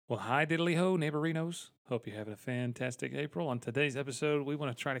Well, hi, diddly ho, neighborinos. Hope you're having a fantastic April. On today's episode, we want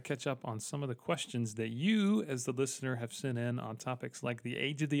to try to catch up on some of the questions that you, as the listener, have sent in on topics like the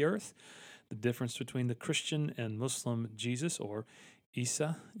age of the earth, the difference between the Christian and Muslim Jesus, or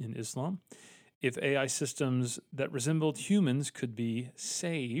Isa in Islam, if AI systems that resembled humans could be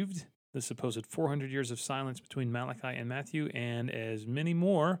saved, the supposed 400 years of silence between Malachi and Matthew, and as many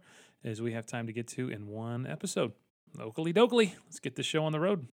more as we have time to get to in one episode. Locally dokely, let's get this show on the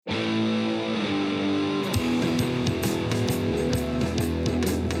road.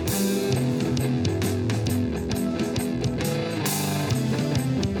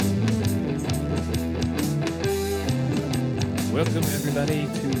 Welcome, everybody,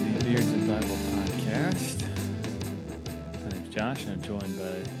 to the Beards and Bible podcast. My name's Josh, and I'm joined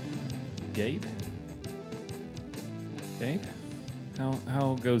by Gabe. Gabe,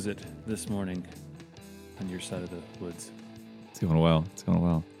 how goes it this morning on your side of the woods? It's going well.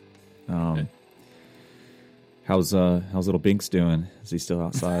 Okay. How's little Binks doing? Is he still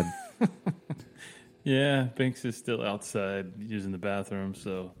outside? Yeah, Binks is still outside using the bathroom,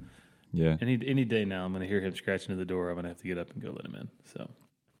 so Yeah. any day now I'm going to hear him scratching at the door. I'm going to have to get up and go let him in. So,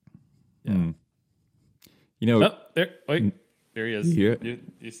 yeah. You know, Oh, there. Wait, there he is. Yeah.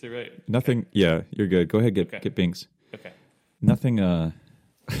 You stay right. nothing. Yeah, you're good. Go ahead, get Binks. Okay. Nothing.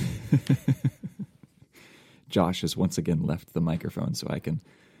 Josh has once again left the microphone so I can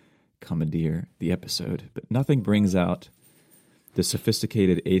commandeer the episode, but nothing brings out the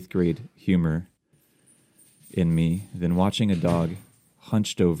sophisticated 8th grade humor in me than watching a dog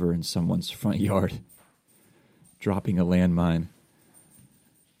hunched over in someone's front yard, dropping a landmine.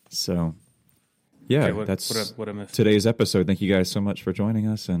 So, yeah, Okay, that's what I missed. today's episode. Thank you guys so much for joining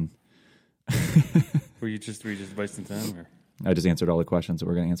us, and Were you just wasting time? Or? I just answered all the questions that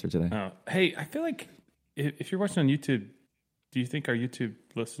we're going to answer today. Oh, hey, I feel like if you're watching on YouTube, do you think our YouTube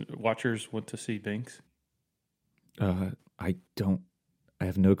watchers want to see Binks? I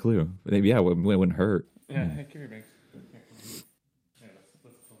have no clue. Maybe, yeah, it wouldn't hurt. Yeah, hey, give me Binks. Yeah,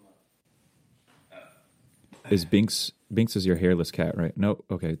 let's film that. Is Binks is your hairless cat, right? No,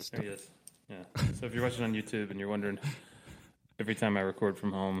 okay, it's There he is. Yeah. So if you're watching on YouTube and you're wondering every time I record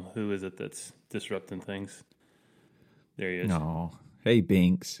from home, who is it that's disrupting things? There he is. no. Hey,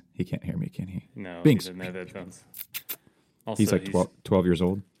 Binks. He can't hear me, can he? No, Binks. he doesn't have headphones. Also, He's like 12 years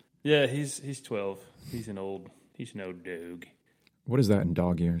old. Yeah, he's 12. He's an old dog. What is that in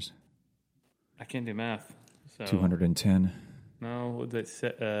dog years? I can't do math. So 210. No, what's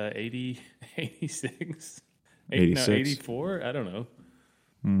that? 80, 86? 86? 84? I don't know.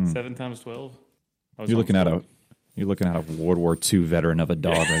 7 times 12? You're looking at a World War II veteran of a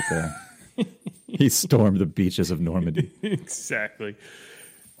dog right there. He stormed the beaches of Normandy. Exactly.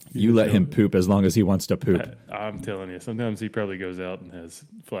 You let him poop as long as he wants to poop. I'm telling you, sometimes he probably goes out and has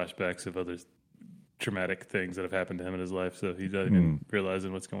flashbacks of other traumatic things that have happened to him in his life, so he's not even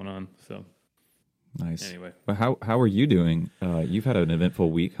realizing what's going on. So, Nice. anyway. But how are you doing? You've had an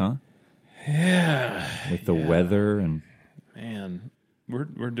eventful week, huh? Yeah. With the weather and Man,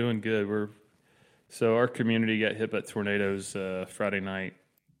 we're doing good. So our community got hit by tornadoes Friday night,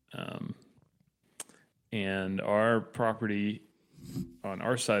 and our property on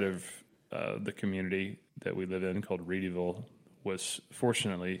our side of the community that we live in, called Reedyville, was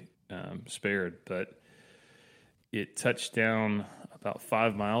fortunately spared, but it touched down about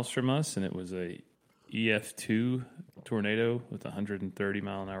 5 miles from us, and it was a EF2 tornado with 130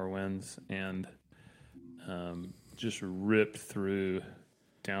 mile an hour winds, and just ripped through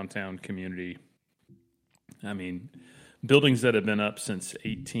downtown community. I mean, buildings that have been up since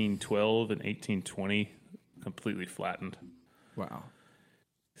 1812 and 1820 completely flattened. wow.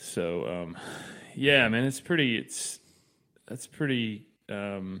 So, yeah, man, that's pretty,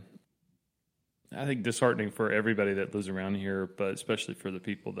 I think, disheartening for everybody that lives around here, but especially for the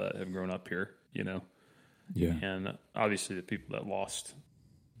people that have grown up here, you know? Yeah. And obviously the people that lost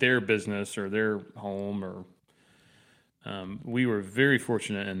their business or their home, or we were very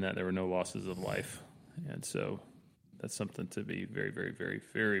fortunate in that there were no losses of life. And so that's something to be very, very, very,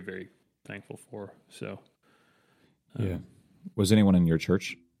 very, very thankful for. So, Yeah. Was anyone in your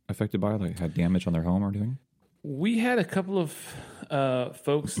church affected by it? Like, had damage on their home or anything? we had a couple of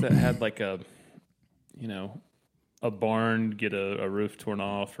folks that had like a barn get a roof torn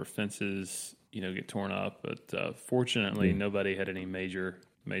off, or fences, get torn up. But fortunately, nobody had any major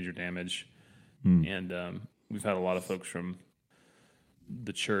damage. And we've had a lot of folks from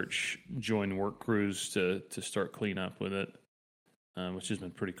the church join work crews to start clean up with it, which has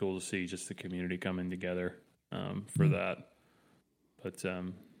been pretty cool to see, just the community coming together for that. But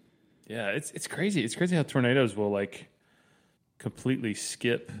yeah, it's crazy. It's crazy how tornadoes will completely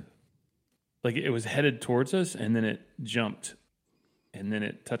skip. Like it was headed towards us, and then it jumped, and then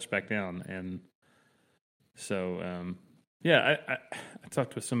it touched back down. And so, I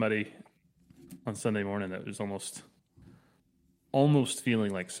talked with somebody on Sunday morning that was almost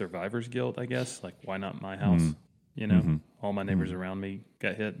feeling like survivor's guilt, I guess. Like, why not my house? You know, all my neighbors around me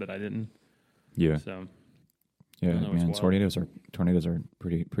got hit, but I didn't. Yeah. So, yeah, man, tornadoes are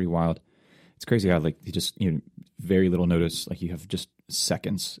pretty wild. It's crazy how like you just very little notice. Like you have just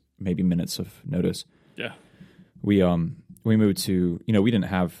seconds, maybe minutes of notice. Yeah. We moved to we didn't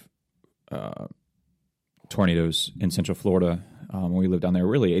have tornadoes in Central Florida when we lived down there.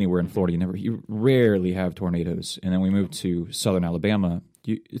 Really, anywhere in Florida, you rarely have tornadoes. And then we moved to Southern Alabama.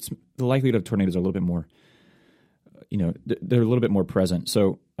 It's the likelihood of tornadoes are a little bit more. They're a little bit more present.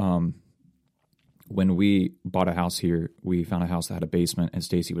 So when we bought a house here, we found a house that had a basement, and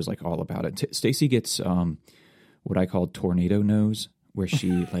Stacy was like all about it. Stacy gets what I call tornado nose, where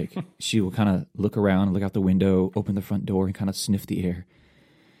she she will kind of look around, look out the window, open the front door, and kind of sniff the air.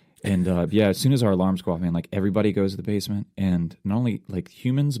 And as soon as our alarms go off, man, like everybody goes to the basement, and not only like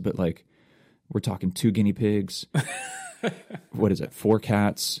humans, but like we're talking 2 guinea pigs. What is it? 4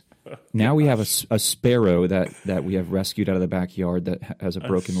 cats. Now we have a sparrow that we have rescued out of the backyard that has a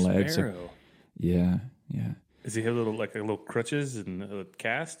broken leg. So, yeah. Does he have little crutches and a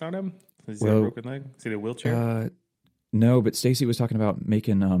cast on him? Does he have a broken leg? Is he in a wheelchair? No, but Stacy was talking about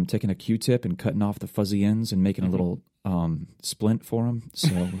making taking a Q-tip and cutting off the fuzzy ends and making a little splint for him. So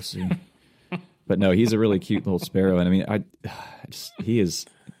we'll see. But no, he's a really cute little sparrow, and I mean, he's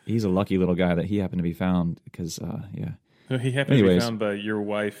a lucky little guy that he happened to be found because So he happened to be found by your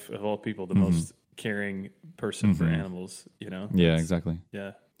wife, of all people, the most caring person for animals. Yeah, exactly.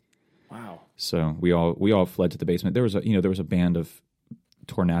 Yeah. Wow. So we all fled to the basement. There was a band of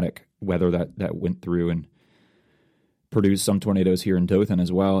tornadic weather that went through and produced some tornadoes here in Dothan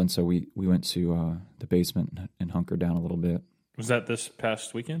as well. And so we went to the basement and hunkered down a little bit. Was that this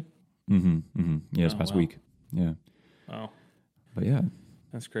past weekend? Yeah, this past week. Yeah. Wow. But yeah,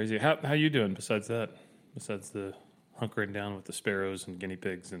 that's crazy. How you doing besides that? Besides the hunkering down with the sparrows and guinea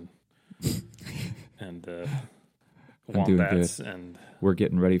pigs and wombats, and we're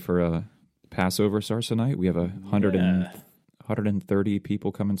getting ready for a Passover starts tonight. We have 130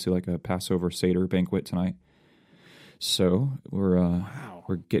 people coming to like a Passover Seder banquet tonight. So we're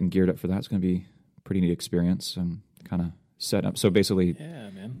getting geared up for that. It's going to be a pretty neat experience and kind of set up. So basically,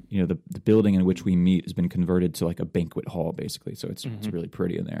 man. The building in which we meet has been converted to like a banquet hall, basically. So it's really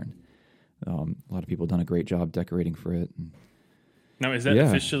pretty in there. A lot of people have done a great job decorating for it. Now, is that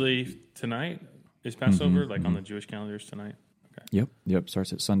officially tonight? Is Passover on the Jewish calendars tonight? Okay. Yep.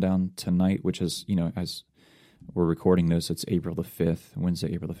 Starts at sundown tonight, which is as we're recording this, it's April the 5th,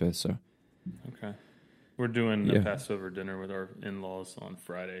 Wednesday, April the 5th. So okay. We're doing a Passover dinner with our in-laws on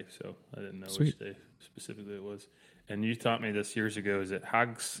Friday, so I didn't know which day specifically it was. And you taught me this years ago. Is it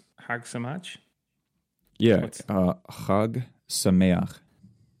Hag Samach? Yeah, Chag Sameach.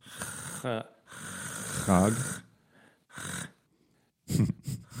 Chag.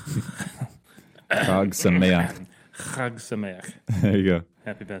 Chag Sameach. Chag Sameach. There you go.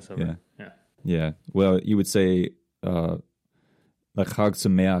 Happy Passover. Yeah. Well, you would say like Chag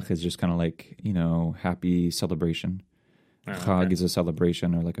Sameach is just kind of like, happy celebration. Chag is a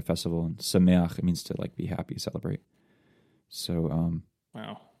celebration or like a festival, and Sameach, it means to like be happy, celebrate. So,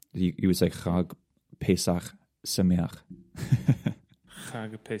 you would say Chag Pesach Sameach.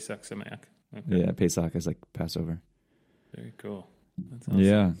 Chag Pesach Sameach. Okay. Yeah, Pesach is like Passover. Very cool. That's awesome.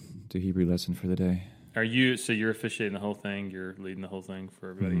 Yeah, the Hebrew lesson for the day. So you're officiating the whole thing? You're leading the whole thing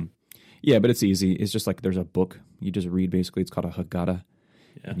for everybody? Yeah, but it's easy. It's just like there's a book. You just read, basically. It's called a Haggadah.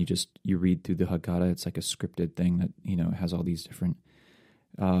 Yeah. And you read through the Haggadah. It's like a scripted thing that, has all these different,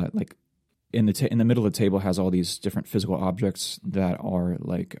 like in the middle of the table has all these different physical objects that are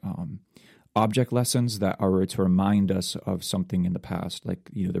like object lessons that are to remind us of something in the past,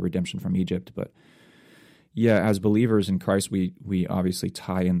 like, the redemption from Egypt. But yeah, as believers in Christ, we obviously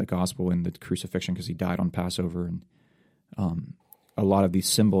tie in the gospel and the crucifixion because he died on Passover. And a lot of these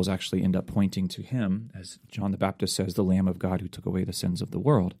symbols actually end up pointing to him, as John the Baptist says, the Lamb of God who took away the sins of the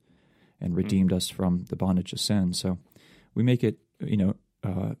world and redeemed us from the bondage of sin. So we make it,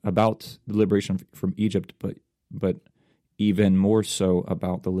 about the liberation from Egypt, but even more so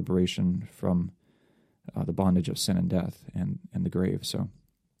about the liberation from the bondage of sin and death and the grave. So,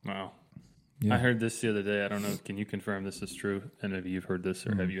 wow. Yeah. I heard this the other day. I don't know. Can you confirm this is true? And maybe you've heard this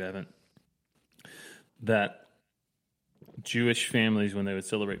or have you haven't? That Jewish families, when they would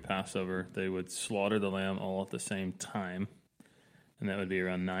celebrate Passover, they would slaughter the lamb all at the same time, and that would be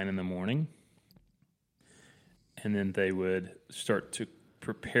around 9 a.m. and then they would start to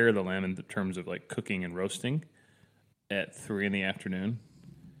prepare the lamb in terms of like cooking and roasting at 3 p.m,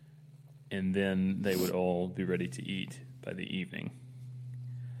 and then they would all be ready to eat by the evening.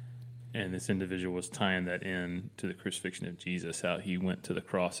 And this individual was tying that in to the crucifixion of Jesus, how he went to the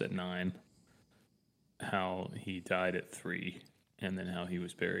cross at 9, how he died at 3, and then how he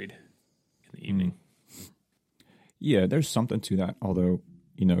was buried in the evening. Yeah, there's something to that. Although,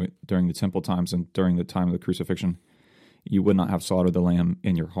 during the temple times and during the time of the crucifixion, you would not have slaughtered the lamb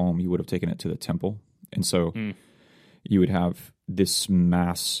in your home. You would have taken it to the temple. And so you would have this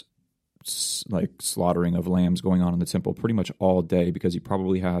mass slaughtering of lambs going on in the temple pretty much all day, because you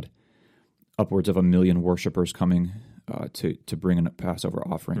probably had upwards of 1 million worshipers coming to bring a Passover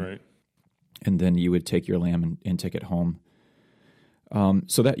offering. Right. And then you would take your lamb and take it home.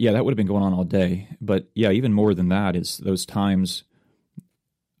 So that would have been going on all day. But yeah, even more than that is those times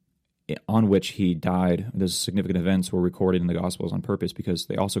on which he died. Those significant events were recorded in the Gospels on purpose, because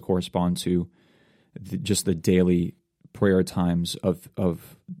they also correspond to just the daily prayer times of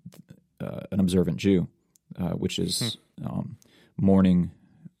an observant Jew, which is morning,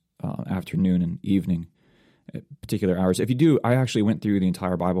 afternoon, and evening at particular hours. If you do, I actually went through the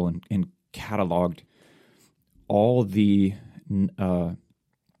entire Bible and cataloged all the third,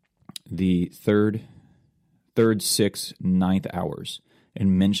 6th, 9th hours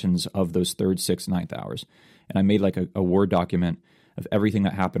and mentions of those 3rd, 6th, 9th hours. And I made like a Word document of everything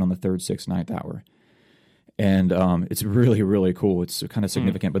that happened on the 3rd, 6th, 9th hour. And it's really, really cool. It's kind of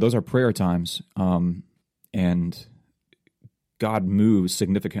significant. But those are prayer times. And God moves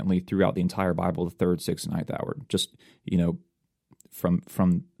significantly throughout the entire Bible, the 3rd, 6th, 9th hour. Just,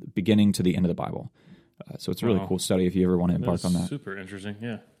 from beginning to the end of the Bible. So it's a really cool study if you ever want to embark on that. Super interesting,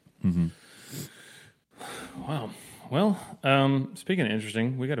 yeah. Wow. Well, speaking of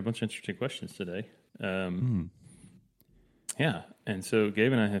interesting, we got a bunch of interesting questions today. Yeah, and so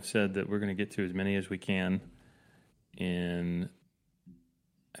Gabe and I have said that we're going to get to as many as we can in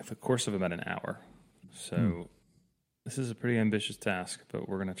the course of about an hour. So this is a pretty ambitious task, but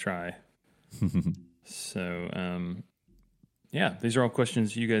we're going to try. So, yeah, these are all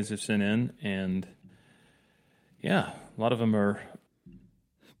questions you guys have sent in, and yeah, a lot of them are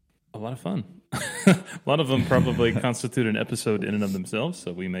a lot of fun. A lot of them probably constitute an episode in and of themselves,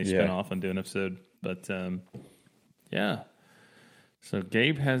 so we may spin off and do an episode. But, yeah. So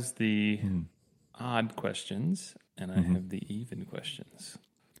Gabe has the odd questions, and I have the even questions.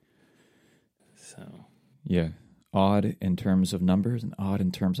 So yeah, odd in terms of numbers and odd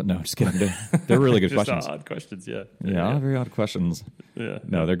in terms of just kidding. They're really good just questions. Odd questions, yeah. Yeah, very odd questions. Yeah,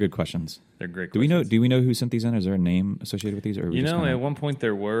 no, they're good questions. They're great. Do we know who sent these in? Is there a name associated with these? Or at one point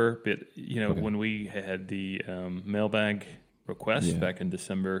there were, but when we had the mailbag request back in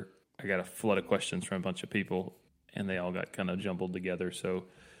December, I got a flood of questions from a bunch of people, and they all got kind of jumbled together. So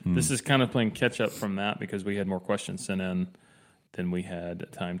this is kind of playing catch up from that, because we had more questions sent in than we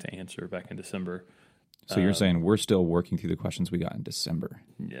had time to answer back in December. So you're saying we're still working through the questions we got in December?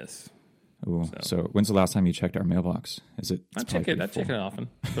 Yes. Ooh, so when's the last time you checked our mailbox? Is it? I check it often,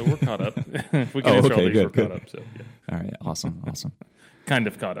 so we're caught up. If we can answer all these, we're caught up. So yeah. All right, awesome. Kind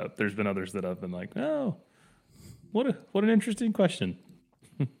of caught up. There's been others that I've been like, oh, what an interesting question.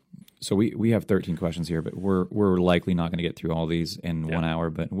 So we have 13 questions here, but we're likely not going to get through all these in 1 hour,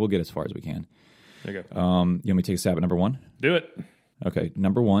 but we'll get as far as we can. There you go. You want me to take a stab at number 1? Do it. Okay,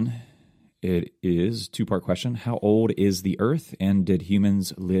 number 1. It is a 2-part question. How old is the Earth, and did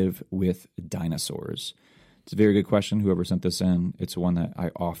humans live with dinosaurs? It's a very good question. Whoever sent this in, it's one that I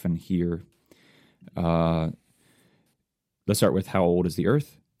often hear. Let's start with how old is the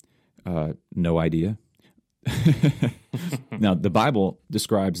Earth? No idea. Now, the Bible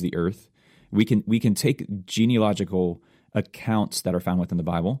describes the Earth. We can take genealogical accounts that are found within the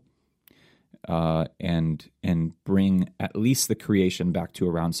Bible, and bring at least the creation back to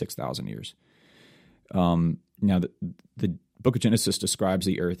around 6,000 years. Now, the book of Genesis describes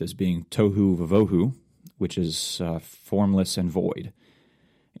the earth as being tohu vavohu, which is formless and void.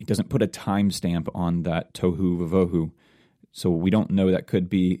 It doesn't put a timestamp on that tohu vavohu, so we don't know. That could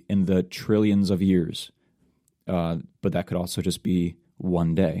be in the trillions of years, but that could also just be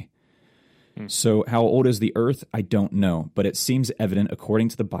one day. So how old is the earth? I don't know, but it seems evident according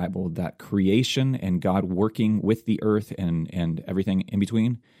to the Bible that creation and God working with the earth and everything in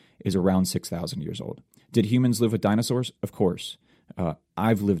between is around 6,000 years old. Did humans live with dinosaurs? Of course.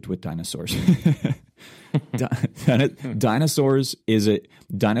 I've lived with dinosaurs. Dinosaur is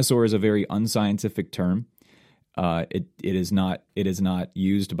a very unscientific term. It is not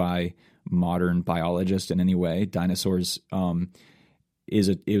used by modern biologists in any way. Dinosaurs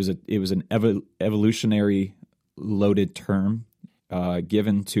it was an evolutionary loaded term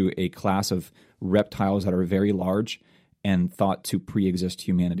given to a class of reptiles that are very large and thought to pre-exist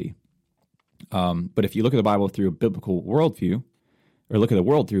humanity. But if you look at the Bible through a biblical worldview, or look at the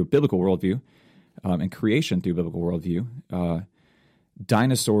world through a biblical worldview, and creation through a biblical worldview,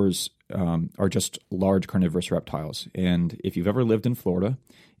 dinosaurs are just large carnivorous reptiles. And if you've ever lived in Florida,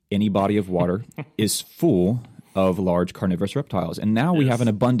 any body of water is full of large carnivorous reptiles. And now we have an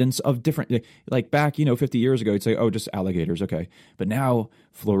abundance of different, like back, 50 years ago, you'd say, oh, just alligators. Okay. But now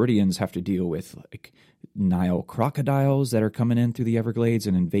Floridians have to deal with like Nile crocodiles that are coming in through the Everglades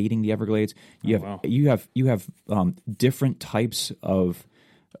and invading the Everglades. You have different types of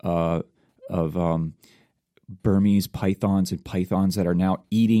Burmese pythons and pythons that are now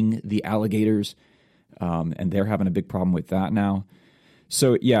eating the alligators. And they're having a big problem with that now.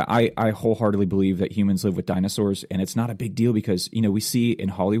 So, yeah, I wholeheartedly believe that humans live with dinosaurs, and it's not a big deal because, we see in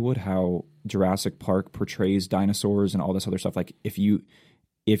Hollywood how Jurassic Park portrays dinosaurs and all this other stuff. Like, if you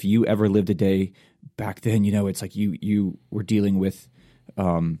ever lived a day back then, it's like you were dealing with,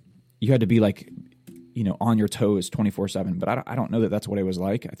 you had to be like, on your toes 24/7. But I don't know that that's what it was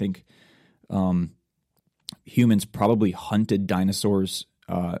like. I think humans probably hunted dinosaurs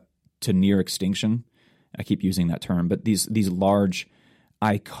to near extinction. I keep using that term, but these large,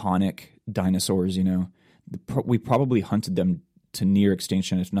 iconic dinosaurs, we probably hunted them to near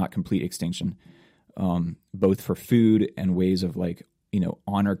extinction, if not complete extinction, both for food and ways of like,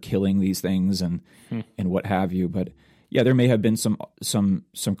 honor killing these things and what have you. But yeah, there may have been some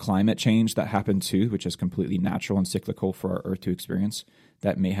climate change that happened too, which is completely natural and cyclical for our Earth to experience.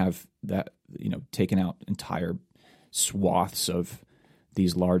 That may have taken out entire swaths of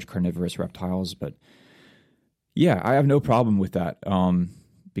these large carnivorous reptiles, but yeah, I have no problem with that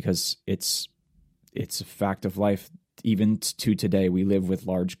because it's a fact of life. Even to today, we live with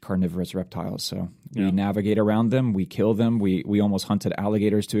large carnivorous reptiles. So we navigate around them, we kill them. We almost hunted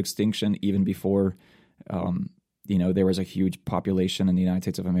alligators to extinction even before there was a huge population in the United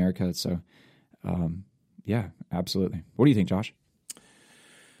States of America. So yeah, absolutely. What do you think, Josh?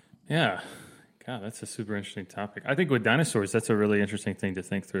 Yeah. God, that's a super interesting topic. I think with dinosaurs, that's a really interesting thing to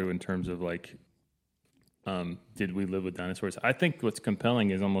think through in terms of like, did we live with dinosaurs? I think what's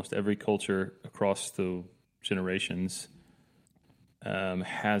compelling is almost every culture across the generations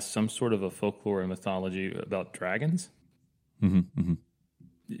has some sort of a folklore and mythology about dragons. Mm-hmm, mm-hmm.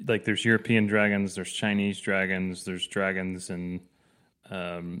 Like there's European dragons, there's Chinese dragons, there's dragons and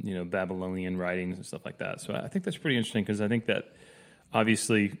Babylonian writings and stuff like that. So I think that's pretty interesting because I think that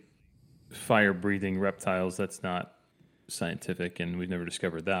obviously fire-breathing reptiles, that's not scientific and we've never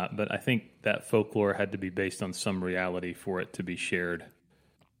discovered that. But I think that folklore had to be based on some reality for it to be shared.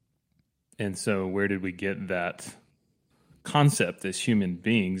 And so where did we get that concept as human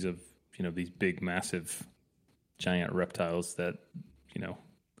beings of, these big, massive, giant reptiles that,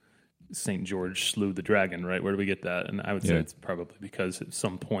 St. George slew the dragon, right? Where do we get that? And I would say it's probably because at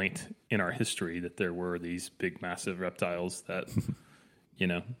some point in our history that there were these big, massive reptiles that,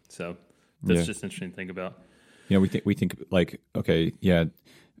 so that's just interesting to think about. We think like, okay, yeah,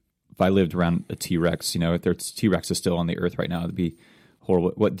 if I lived around a T-Rex, if there's T-Rex is still on the earth right now, it'd be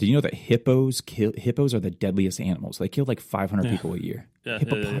horrible. What do you know that hippos are the deadliest animals? They kill like 500 people a year. Yeah,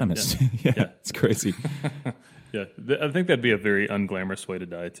 hippopotamus. Yeah, it's crazy. Yeah, I think that'd be a very unglamorous way to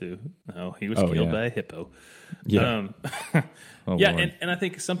die too. Oh, he was killed by a hippo. Yeah. And I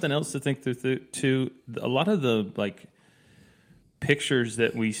think something else to think through too. A lot of the like pictures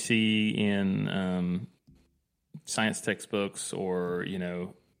that we see in science textbooks, or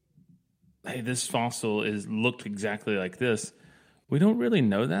hey, this fossil looked exactly like this. We don't really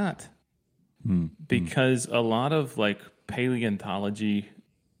know that because a lot of like paleontology.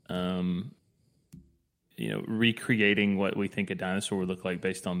 Recreating what we think a dinosaur would look like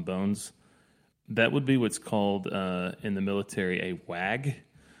based on bones. That would be what's called in the military a WAG,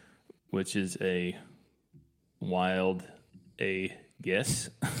 which is a wild a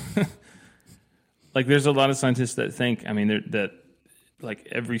guess. Like there's a lot of scientists that think, that like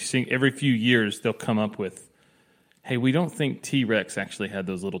every few years they'll come up with, hey, we don't think T-Rex actually had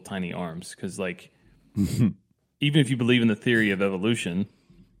those little tiny arms because like even if you believe in the theory of evolution,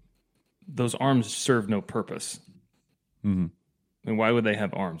 those arms serve no purpose. Mm-hmm. I mean, why would they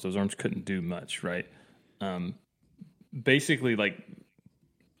have arms? Those arms couldn't do much, right? Basically, like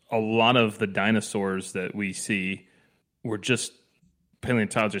a lot of the dinosaurs that we see were just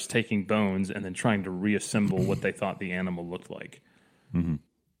paleontologists taking bones and then trying to reassemble what they thought the animal looked like. Mm-hmm.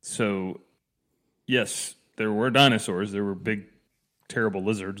 So, yes, there were dinosaurs. There were big, terrible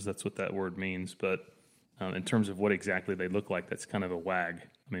lizards. That's what that word means. But in terms of what exactly they look like, that's kind of a WAG.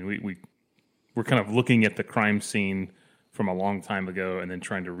 I mean, we're kind of looking at the crime scene from a long time ago and then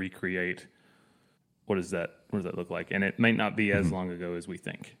trying to recreate what does that look like, and it might not be as long ago as we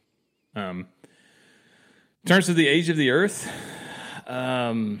think. In terms of the age of the earth,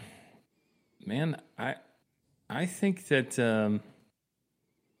 man, I think that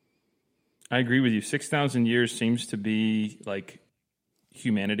I agree with you. 6,000 years seems to be like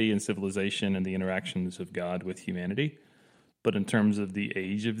humanity and civilization and the interactions of God with humanity. But in terms of the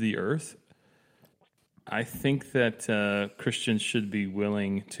age of the earth, I think that Christians should be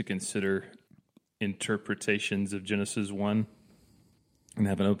willing to consider interpretations of Genesis 1 and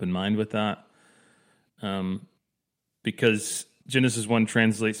have an open mind with that. Because Genesis 1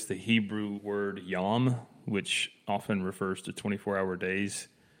 translates the Hebrew word yom, which often refers to 24-hour days,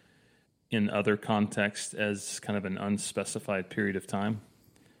 in other contexts as kind of an unspecified period of time.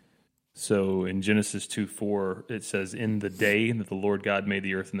 So in Genesis 2:4, it says, in the day that the Lord God made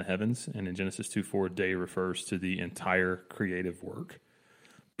the earth and the heavens. And in Genesis 2:4, day refers to the entire creative work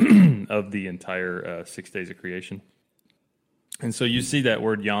of the entire 6 days of creation. And so you see that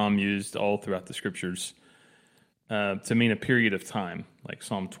word yom used all throughout the scriptures to mean a period of time, like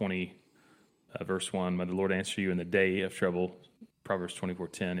Psalm 20, verse 1, may the Lord answer you in the day of trouble. Proverbs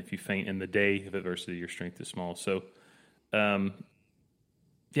 24:10, if you faint in the day of adversity, your strength is small. So, it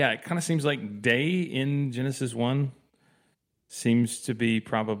kind of seems like day in Genesis 1 seems to be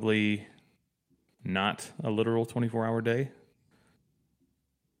probably not a literal 24-hour day.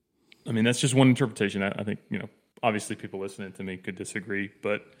 I mean, that's just one interpretation. I think, obviously people listening to me could disagree,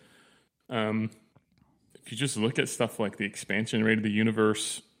 but if you just look at stuff like the expansion rate of the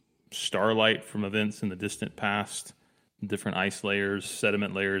universe, starlight from events in the distant past, different ice layers,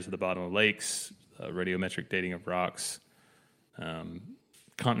 sediment layers at the bottom of lakes, radiometric dating of rocks,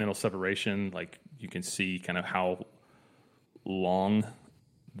 continental separation, like you can see kind of how long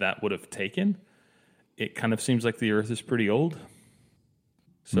that would have taken. It kind of seems like the Earth is pretty old.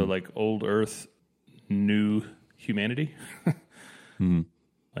 So like old Earth, new humanity.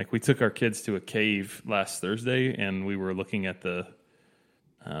 Like we took our kids to a cave last Thursday and we were looking at the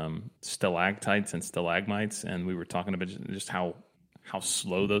stalactites and stalagmites, and we were talking about just how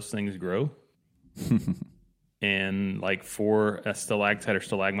slow those things grow. And like for a stalactite or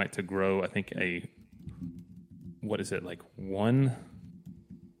stalagmite to grow, I think one?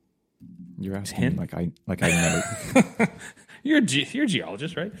 You're asking like I know. You're a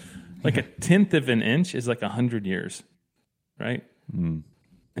geologist, right? Like a tenth of an inch is like 100 years, right?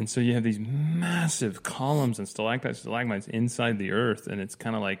 And so you have these massive columns and stalactites, stalagmites inside the earth, and it's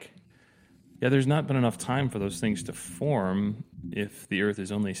kind of like, there's not been enough time for those things to form if the earth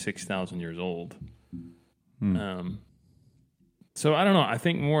is only 6,000 years old. So I don't know. I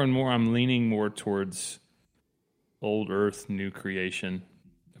think more and more I'm leaning more towards old earth, new creation.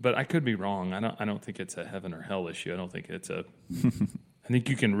 But I could be wrong. I don't think it's a heaven or hell issue. I don't think it's a... I think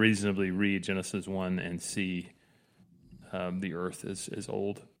you can reasonably read Genesis 1 and see the earth is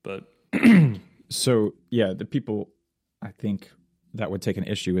old, but... So, the people, I think, that would take an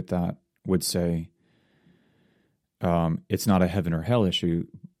issue with that would say it's not a heaven or hell issue,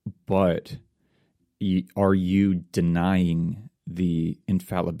 but are you denying the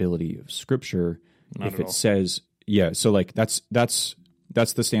infallibility of Scripture if it says... Yeah, so like that's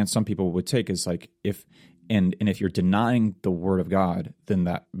the stance some people would take is like if you're denying the Word of God, then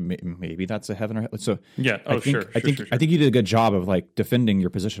that maybe that's a heaven or hell. So I think you did a good job of like defending your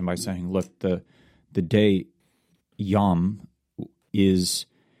position by saying, look, the day Yom is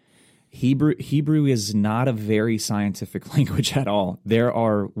Hebrew. Hebrew is not a very scientific language at all. There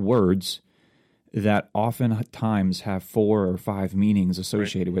are words that oftentimes have 4 or 5 meanings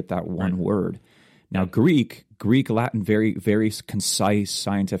associated with that one word. Now, Greek, Latin, very, very concise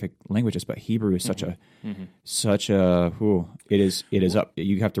scientific languages, but Hebrew is such a it is up.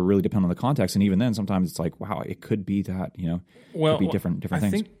 You have to really depend on the context, and even then, sometimes it's like, wow, it could be that, it could be different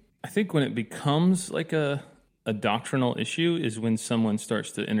things. I think when it becomes like a doctrinal issue is when someone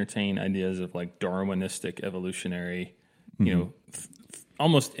starts to entertain ideas of like Darwinistic evolutionary,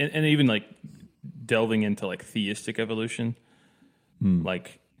 almost, and even like delving into like theistic evolution,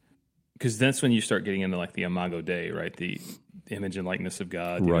 like. Because that's when you start getting into like the Imago Dei, right? The image and likeness of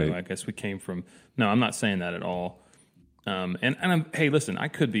God. Right. I guess we came from. No, I'm not saying that at all. And I'm, hey, listen, I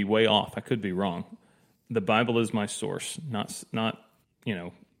could be way off. I could be wrong. The Bible is my source, not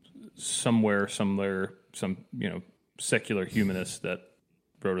somewhere, some secular humanist that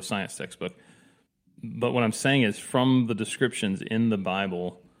wrote a science textbook. But what I'm saying is, from the descriptions in the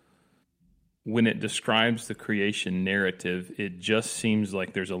Bible, when it describes the creation narrative, it just seems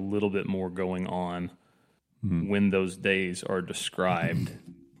like there's a little bit more going on when those days are described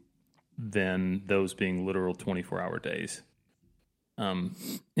than those being literal 24-hour days. In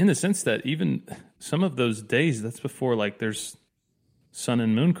the sense that even some of those days, that's before like there's sun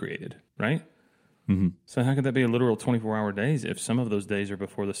and moon created, right? Mm-hmm. So how could that be a literal 24-hour days if some of those days are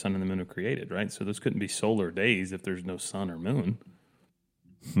before the sun and the moon are created, right? So those couldn't be solar days if there's no sun or moon.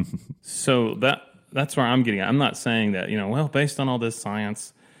 So that's where I'm getting at. I'm not saying that, well, based on all this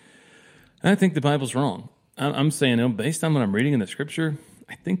science, I think the Bible's wrong. I'm saying, based on what I'm reading in the Scripture,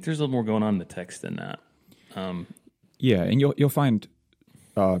 I think there's a little more going on in the text than that. Yeah, and you'll find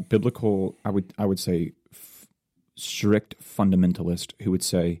biblical, I would say, strict fundamentalist who would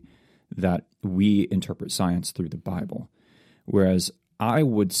say that we interpret science through the Bible, whereas I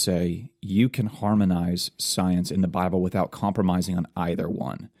would say you can harmonize science in the Bible without compromising on either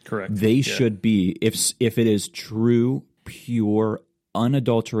one. Correct. They should be, if it is true, pure,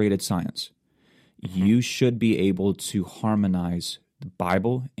 unadulterated science, you should be able to harmonize the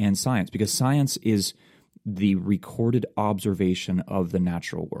Bible and science, because science is the recorded observation of the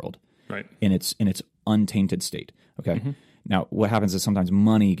natural world, right, in its untainted state. Okay. Now, what happens is sometimes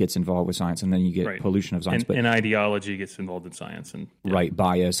money gets involved with science, and then you get pollution of science. And ideology gets involved in science, and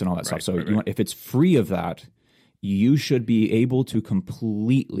bias and all that stuff. So if it's free of that, you should be able to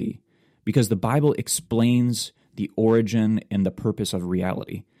completely, because the Bible explains the origin and the purpose of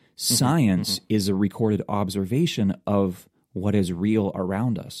reality. Science is a recorded observation of what is real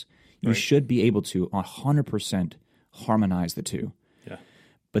around us. You should be able to 100% harmonize the two. Yeah.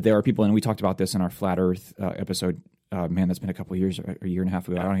 But there are people, and we talked about this in our Flat Earth episode. That's been a couple of years, a year and a half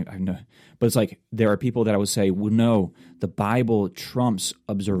ago. I know. But it's like there are people that I would say, well, no, the Bible trumps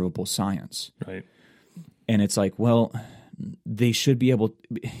observable science. Right. And it's like, well, they should be able.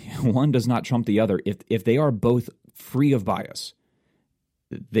 One does not trump the other. If they are both free of bias,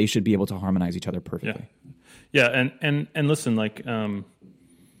 they should be able to harmonize each other perfectly. Yeah. And listen, like,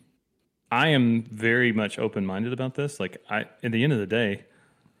 I am very much open-minded about this. Like, at the end of the day,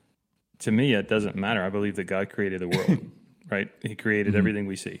 to me, it doesn't matter. I believe that God created the world, right? He created everything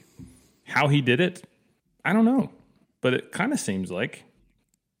we see. How he did it, I don't know. But it kind of seems like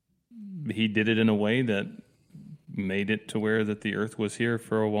he did it in a way that made it to where that the earth was here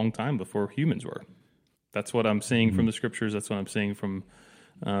for a long time before humans were. That's what I'm seeing from the scriptures. That's what I'm seeing from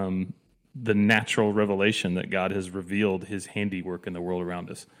the natural revelation that God has revealed his handiwork in the world around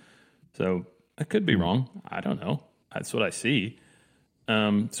us. So I could be wrong. I don't know. That's what I see.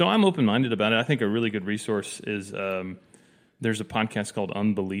 So I'm open-minded about it. I think a really good resource is there's a podcast called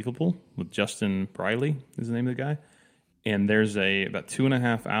Unbelievable with Justin Briley is the name of the guy. And there's about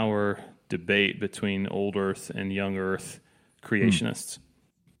 2.5 hour debate between old Earth and young Earth creationists.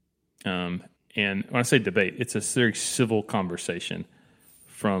 And when I say debate, it's a very civil conversation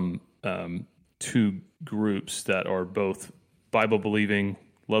from two groups that are both Bible-believing,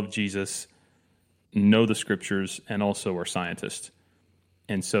 love Jesus, know the scriptures, and also are scientists.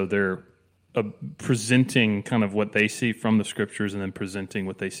 And so they're presenting kind of what they see from the scriptures and then presenting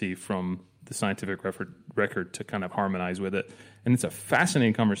what they see from the scientific record to kind of harmonize with it. And it's a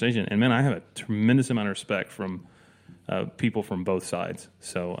fascinating conversation. And, man, I have a tremendous amount of respect from people from both sides.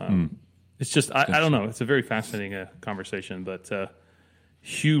 So it's just, I don't know. It's a very fascinating conversation. But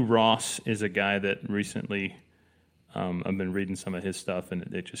Hugh Ross is a guy that recently I've been reading some of his stuff, and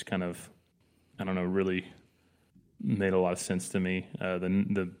it just kind of, I don't know, really made a lot of sense to me.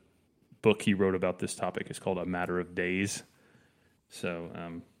 The book he wrote about this topic is called A Matter of Days. So,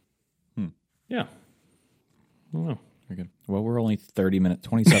 yeah. I don't know. Very good. Well, we're only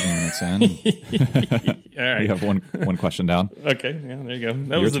 27 minutes in. All right. We have one question down. Okay, yeah, there you go.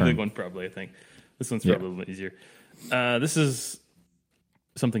 That was the big one, probably, I think. This one's probably a little bit easier. This is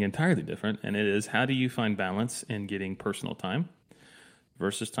something entirely different, and it is, how do you find balance in getting personal time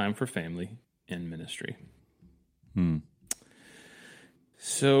versus time for family and ministry?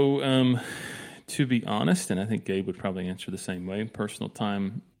 So, to be honest, and I think Gabe would probably answer the same way, personal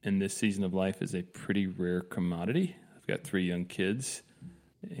time in this season of life is a pretty rare commodity. I've got 3 young kids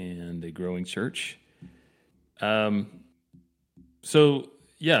and a growing church. So,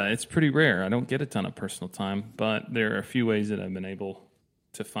 yeah, it's pretty rare. I don't get a ton of personal time, but there are a few ways that I've been able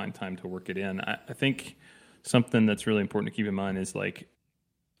to find time to work it in. I think something that's really important to keep in mind is, like,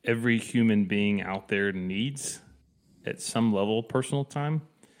 every human being out there needs, at some level, personal time.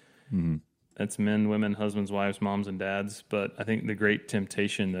 That's men, women, husbands, wives, moms, and dads. But I think the great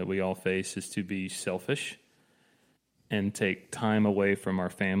temptation that we all face is to be selfish and take time away from our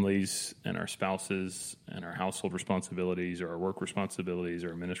families and our spouses and our household responsibilities or our work responsibilities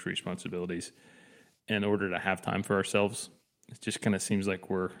or our ministry responsibilities in order to have time for ourselves. It just kind of seems like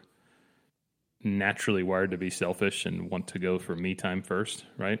we're naturally wired to be selfish and want to go for me time first,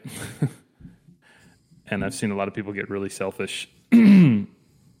 right? And I've seen a lot of people get really selfish in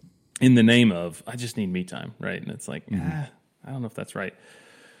the name of, I just need me time, right? And it's like, I don't know if that's right.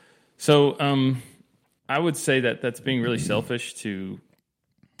 So I would say that that's being really selfish to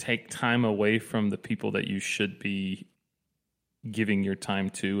take time away from the people that you should be giving your time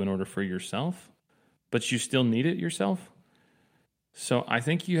to in order for yourself, but you still need it yourself. So I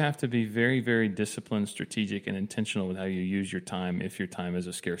think you have to be very, very disciplined, strategic, and intentional with how you use your time if your time is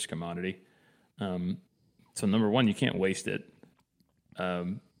a scarce commodity. So number one, you can't waste it.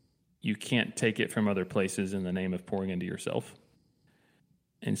 You can't take it from other places in the name of pouring into yourself.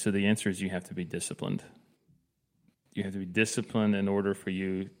 And so the answer is you have to be disciplined. You have to be disciplined in order for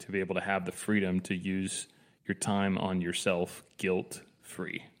you to be able to have the freedom to use your time on yourself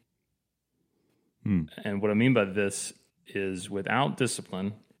guilt-free. And what I mean by this is without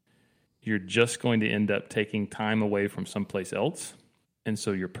discipline, you're just going to end up taking time away from someplace else. And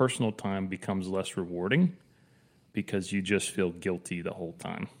so your personal time becomes less rewarding because you just feel guilty the whole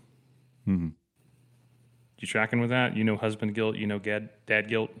time. You tracking with that? You know husband guilt, you know dad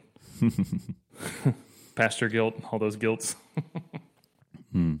guilt, pastor guilt, all those guilts.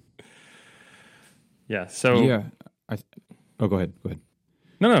 Yeah, so... Yeah. Go ahead.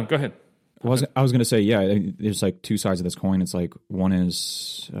 No, go ahead. Well, I was going to say, yeah, there's like two sides of this coin. It's like one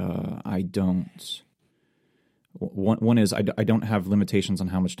is One is I don't have limitations on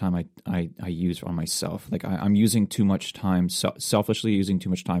how much time I use on myself. Like I'm using too much time, selfishly using too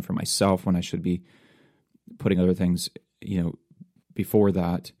much time for myself when I should be putting other things, before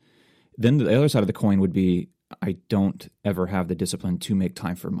that. Then the other side of the coin would be I don't ever have the discipline to make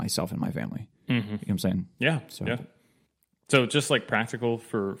time for myself and my family. You know what I'm saying? Yeah. So just like practical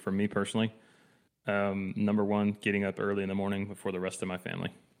for me personally, number one, getting up early in the morning before the rest of my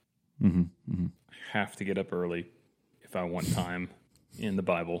family. I have to get up early if I want time in the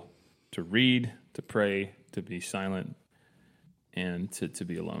Bible to read, to pray, to be silent, and to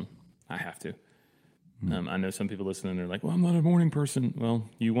be alone. I have to. I know some people listening, they're like, well, I'm not a morning person. Well,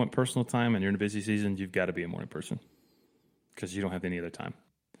 you want personal time and you're in a busy season, you've got to be a morning person because you don't have any other time.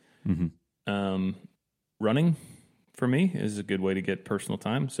 Running for me is a good way to get personal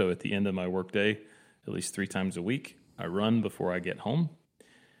time. So at the end of my workday, at least 3 times a week, I run before I get home.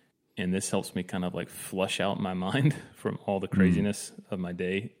 And this helps me kind of like flush out my mind from all the craziness of my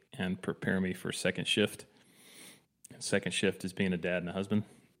day and prepare me for second shift. And second shift is being a dad and a husband.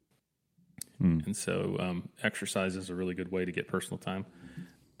 And so exercise is a really good way to get personal time.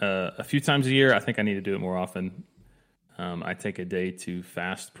 A few times a year, I think I need to do it more often. I take a day to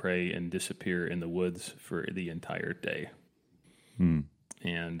fast, pray, and disappear in the woods for the entire day.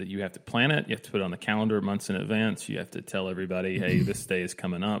 And you have to plan it. You have to put it on the calendar months in advance. You have to tell everybody, hey, this day is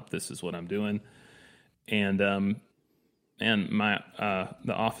coming up. This is what I'm doing. And my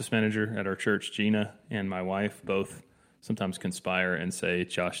the office manager at our church, Gina, and my wife both sometimes conspire and say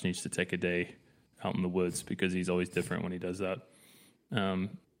Josh needs to take a day out in the woods because he's always different when he does that. And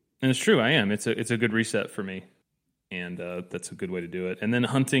it's true, I am. It's a good reset for me. And that's a good way to do it. And then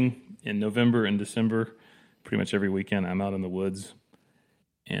hunting in November and December, pretty much every weekend, I'm out in the woods.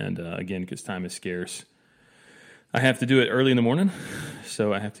 And again, because time is scarce, I have to do it early in the morning.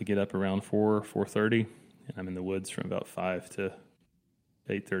 So I have to get up around 4:30, and I'm in the woods from about 5 to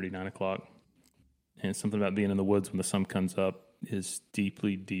 8:30, 9 o'clock. And something about being in the woods when the sun comes up is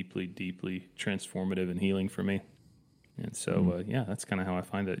deeply, deeply, deeply transformative and healing for me. And so, that's kind of how I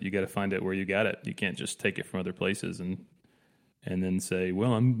find it. You got to find it where you got it. You can't just take it from other places and then say,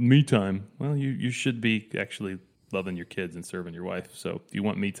 well, I'm me time. Well, you should be actually loving your kids and serving your wife. So if you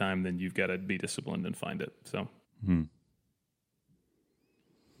want me time, then you've got to be disciplined and find it. So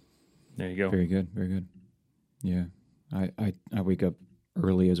there you go. Very good. Very good. Yeah. I wake up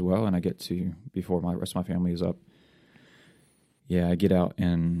early as well, and I get to, before my rest of my family is up, I get out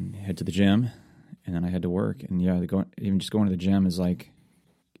and head to the gym, and then I head to work. And even just going to the gym is like,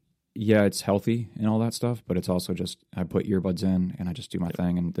 it's healthy and all that stuff, but it's also just, I put earbuds in and I just do my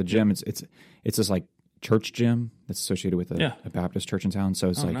thing. And the gym, it's this like church gym that's associated with a Baptist church in town. So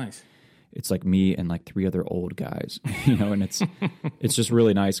it's nice. It's like me and like 3 other old guys, and it's just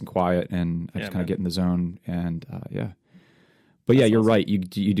really nice and quiet, and I just kind of get in the zone, and But that's you're right. You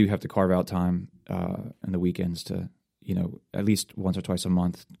do have to carve out time in the weekends to, at least once or twice a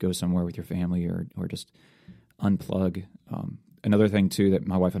month, go somewhere with your family or just unplug. Another thing too that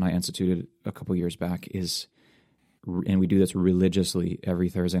my wife and I instituted a couple years back is, and we do this religiously every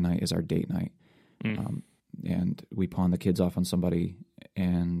Thursday night, is our date night. And we pawn the kids off on somebody,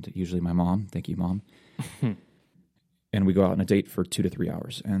 and usually my mom. Thank you, Mom. and we go out on a date for 2 to 3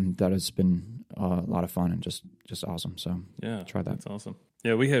 hours, and that has been a lot of fun and just awesome. So yeah, try that. That's awesome.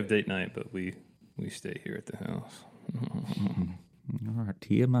 Yeah, we have date night, but we stay here at the house. All right,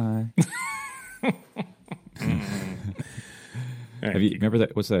 TMI. Have you remember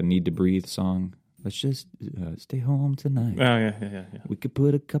that? What's that "Need to Breathe" song? Let's just stay home tonight. Oh yeah. We could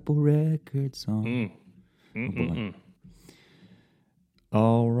put a couple records on.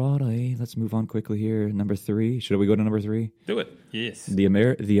 All righty, let's move on quickly here. Number 3. Should we go to number 3? Do it. Yes. The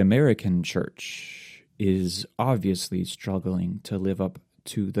American church is obviously struggling to live up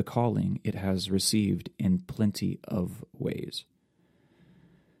to the calling it has received in plenty of ways.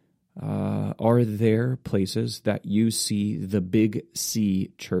 Are there places that you see the Big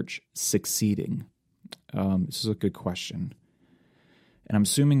C church succeeding? This is a good question. And I'm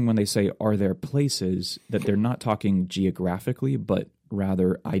assuming when they say, are there places, that they're not talking geographically, but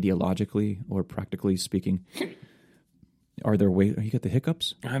rather ideologically or practically speaking. Are there ways? You got the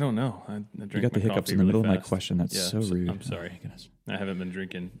hiccups? I don't know. I drank you got the hiccups in the middle of my question. That's so rude. I'm sorry. Oh, my goodness. I haven't been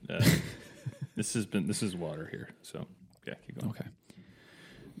drinking. This is water here. So yeah, keep going.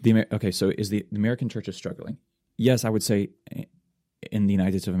 Okay. So is the American church is struggling? Yes, I would say in the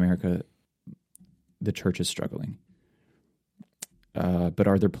United States of America, the church is struggling. But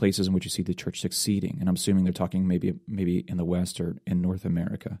are there places in which you see the church succeeding? And I'm assuming they're talking maybe in the West or in North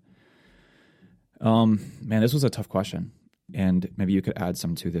America. Man, this was a tough question, and maybe you could add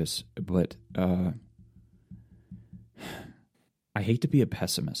some to this. But I hate to be a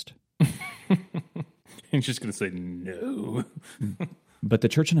pessimist. I'm just going to say no. But the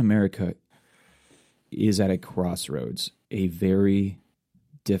church in America is at a crossroads, a very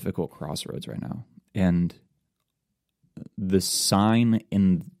difficult crossroads right now, and the sign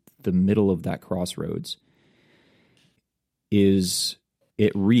in the middle of that crossroads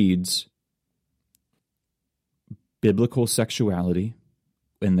it reads biblical sexuality,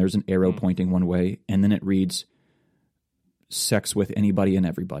 and there's an arrow pointing one way, and then it reads sex with anybody and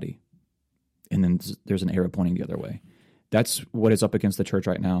everybody, and then there's an arrow pointing the other way. That's what is up against the church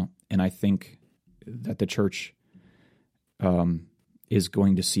right now, and I think that the church is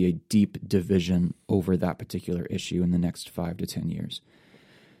going to see a deep division over that particular issue in the next 5 to 10 years.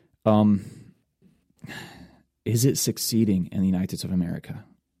 Is it succeeding in the United States of America?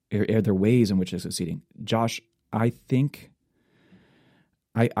 Are there ways in which it's succeeding? Josh, I think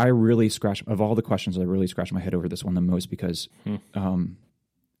I really of all the questions, I really scratched my head over this one the most because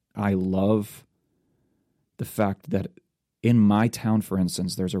I love the fact that in my town, for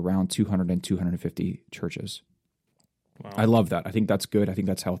instance, there's around 200 and 250 churches. Wow. I love that. I think that's good. I think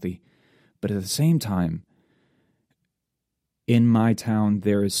that's healthy. But at the same time, in my town,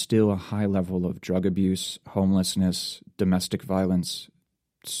 there is still a high level of drug abuse, homelessness, domestic violence,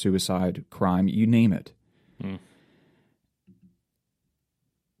 suicide, crime, you name it.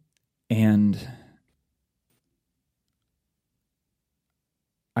 And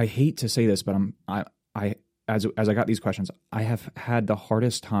I hate to say this, but as I got these questions, I have had the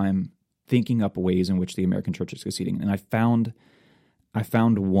hardest time thinking up ways in which the American church is succeeding. And I found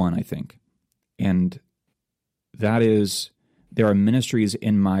one, I think. And that is, there are ministries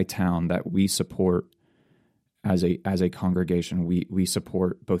in my town that we support as a congregation. We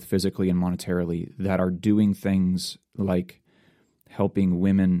support both physically and monetarily, that are doing things like helping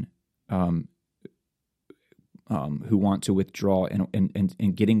women who want to withdraw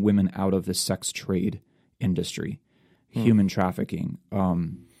and getting women out of the sex trade industry, human trafficking,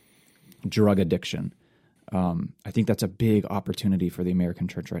 drug addiction. I think that's a big opportunity for the American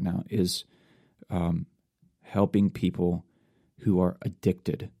church right now, is helping people who are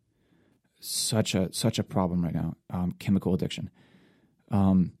addicted. Such a problem right now, chemical addiction.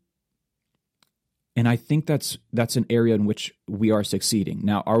 And I think that's an area in which we are succeeding.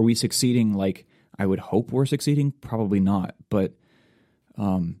 Now, are we succeeding like I would hope we're succeeding? Probably not, but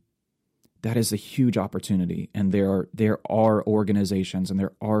that is a huge opportunity, and there are organizations and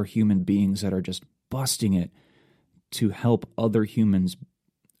there are human beings that are just busting it to help other humans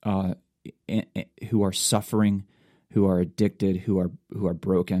who are suffering, who are addicted, who are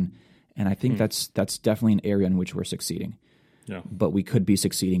broken, and I think that's definitely an area in which we're succeeding. Yeah, but we could be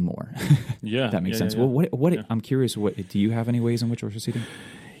succeeding more. Yeah, that makes sense. Yeah. Well, what I'm curious. What do you have any ways in which we're succeeding?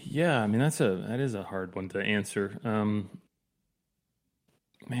 Yeah, I mean that is a hard one to answer.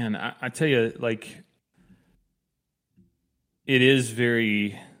 Man, I tell you, like, it is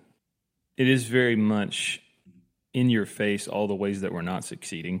very much in your face all the ways that we're not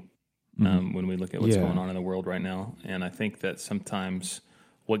succeeding when we look at what's going on in the world right now. And I think that sometimes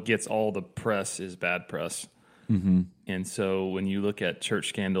what gets all the press is bad press. Mm-hmm. And so when you look at church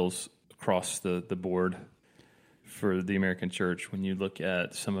scandals across the board, for the American church when you look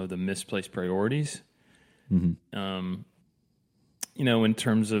at some of the misplaced priorities. Mm-hmm. In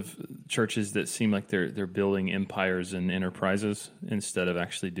terms of churches that seem like they're building empires and enterprises instead of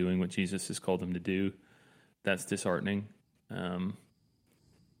actually doing what Jesus has called them to do. That's disheartening.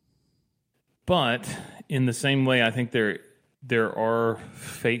 But in the same way, I think there are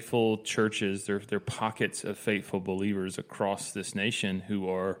faithful churches, there are pockets of faithful believers across this nation who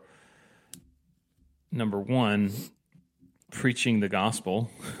are, number one, preaching the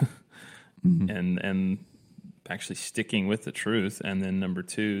gospel and actually sticking with the truth, and then number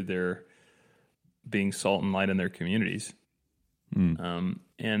two, they're being salt and light in their communities.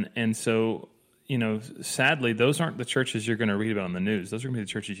 And so, sadly, those aren't the churches you're going to read about on the news. Those are going to be the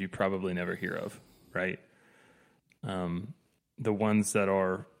churches you probably never hear of, right? The ones that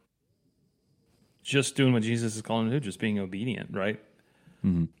are just doing what Jesus is calling them to do, just being obedient, right?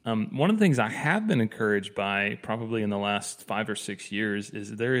 Mm-hmm. One of the things I have been encouraged by probably in the last 5 or 6 years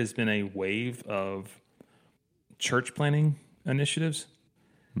is there has been a wave of church planning initiatives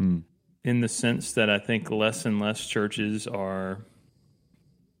in the sense that I think less and less churches are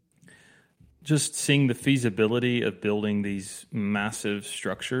just seeing the feasibility of building these massive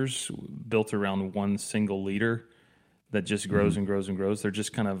structures built around one single leader that just grows and grows and grows. They're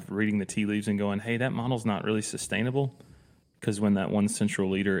just kind of reading the tea leaves and going, hey, that model's not really sustainable, because when that one central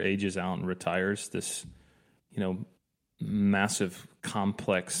leader ages out and retires, this, massive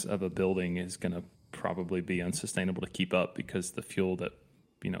complex of a building is going to probably be unsustainable to keep up, because the fuel that,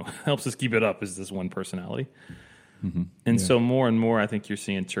 helps us keep it up is this one personality. And so more and more, I think you're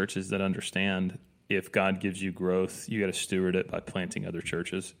seeing churches that understand if God gives you growth, you got to steward it by planting other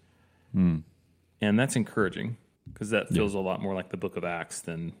churches. And that's encouraging, because that feels a lot more like the book of Acts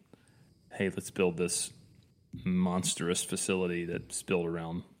than, hey, let's build this monstrous facility that's built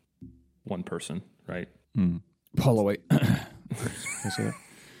around one person, right? Paula, wait.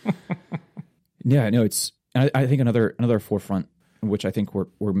 Yeah, no, it's. I think another forefront, which I think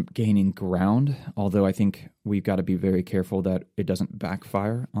we're gaining ground. Although I think we've got to be very careful that it doesn't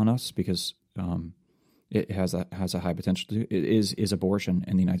backfire on us, because it has a high potential to. It is abortion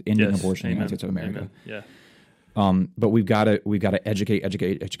in the ending abortion in the United States of America. Amen. Yeah. But we've got to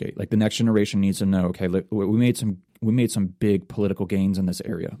educate. Like, the next generation needs to know. Okay, we made some big political gains in this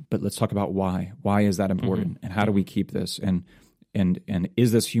area, but let's talk about why. Why is that important, and how do we keep this? And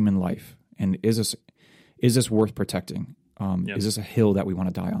is this human life? And is this worth protecting? Is this a hill that we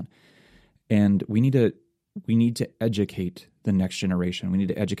want to die on? And we need to educate the next generation. We need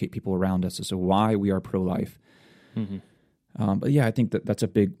to educate people around us as to why we are pro-life. But yeah, I think that's a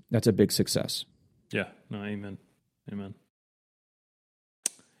big success. Yeah. No, amen.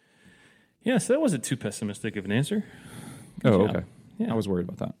 Yeah, so that wasn't too pessimistic of an answer. Good job. Okay. Yeah. I was worried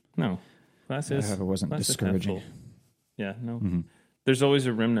about that. No. It wasn't discouraging. Yeah, no. There's always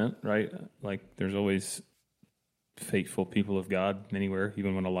a remnant, right? Like, there's always faithful people of God anywhere,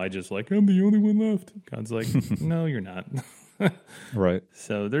 even when Elijah's like, I'm the only one left. God's like, no, you're not. Right.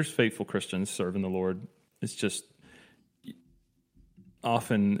 So there's faithful Christians serving the Lord. It's just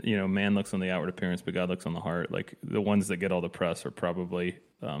often, man looks on the outward appearance, but God looks on the heart. Like, the ones that get all the press are probably,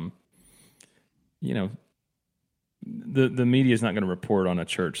 the media is not going to report on a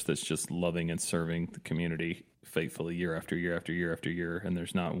church that's just loving and serving the community faithfully year after year after year after year, and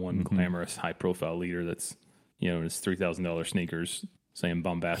there's not one glamorous, high-profile leader that's, in his $3,000 sneakers saying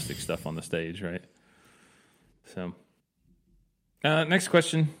bombastic stuff on the stage, right? So, next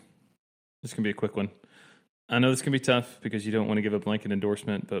question. This can be a quick one. I know this can be tough because you don't want to give a blanket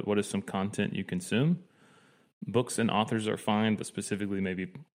endorsement, but what is some content you consume? Books and authors are fine, but specifically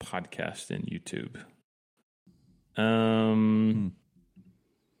maybe podcast and YouTube.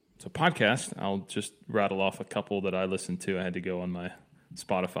 So podcast, I'll just rattle off a couple that I listened to. I had to go on my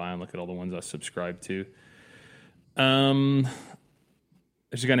Spotify and look at all the ones I subscribed to. There's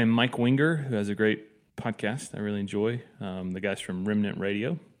a guy named Mike Winger who has a great podcast I really enjoy. The guy's from Remnant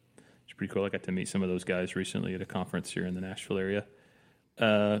Radio. It's pretty cool. I got to meet some of those guys recently at a conference here in the Nashville area.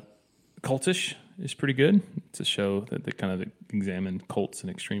 Cultish is pretty good. It's a show that kind of examine cults and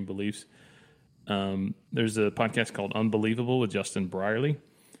extreme beliefs. There's a podcast called Unbelievable with Justin Brierley,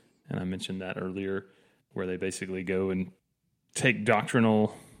 and I mentioned that earlier, where they basically go and take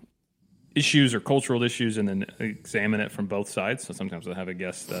doctrinal issues or cultural issues and then examine it from both sides. So sometimes they'll have a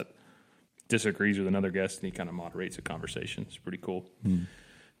guest that disagrees with another guest, and he kind of moderates a conversation. It's pretty cool.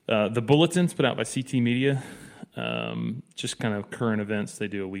 The Bulletins, put out by CT Media, just kind of current events. They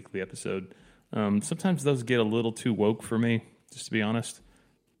do a weekly episode. Sometimes those get a little too woke for me, just to be honest,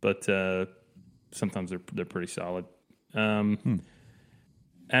 but sometimes they're pretty solid.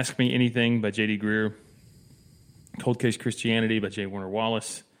 Ask Me Anything by J.D. Greer. Cold Case Christianity by J. Warner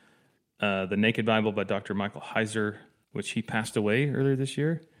Wallace. The Naked Bible by Dr. Michael Heiser, which he passed away earlier this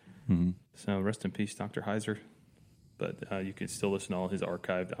year. Mm-hmm. So rest in peace, Dr. Heiser. But you can still listen to all his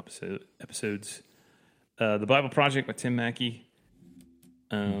archived episodes. The Bible Project by Tim Mackey.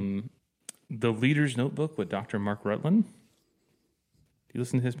 The Leader's Notebook with Dr. Mark Rutland. Do you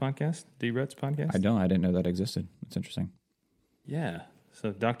listen to his podcast, D. Rut's podcast? I don't. I didn't know that existed. That's interesting. Yeah.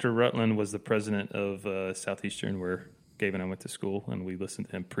 So Dr. Rutland was the president of Southeastern, where Gabe and I went to school, and we listened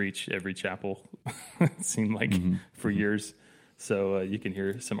to him preach every chapel, it seemed like, for years. So you can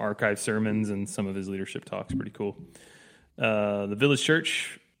hear some archived sermons and some of his leadership talks. Pretty cool. The Village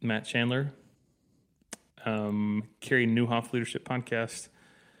Church, Matt Chandler. Carrie Newhoff Leadership Podcast.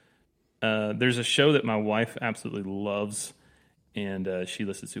 There's a show that my wife absolutely loves, and she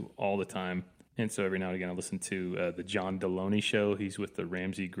listens to all the time. And so every now and again I listen to the John Deloney Show. He's with the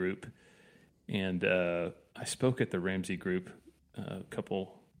Ramsey Group. And I spoke at the Ramsey Group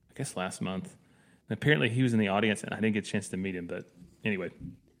last month. And apparently he was in the audience, and I didn't get a chance to meet him. But anyway,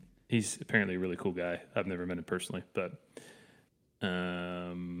 he's apparently a really cool guy. I've never met him personally. But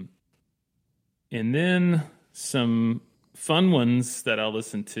and then some fun ones that I'll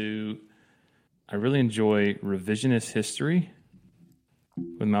listen to. I really enjoy Revisionist History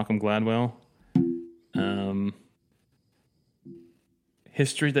with Malcolm Gladwell.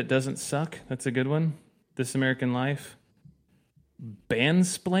 History That Doesn't Suck. That's a good one. This American Life.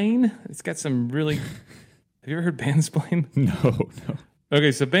 Bansplain. It's got some really... Have you ever heard Bansplain? No.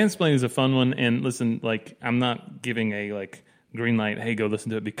 Okay, so Bansplain is a fun one. And listen, like, I'm not giving a, green light, hey, go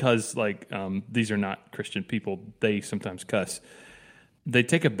listen to it, because, these are not Christian people. They sometimes cuss. They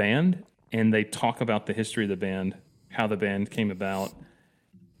take a band, and they talk about the history of the band, how the band came about,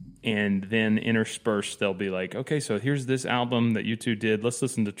 and then interspersed, they'll be like, okay, so here's this album that you two did. Let's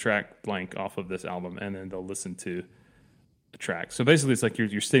listen to track blank off of this album, and then they'll listen to the track. So basically, it's like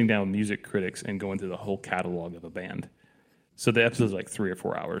you're sitting down with music critics and going through the whole catalog of a band. So the episode's like 3 or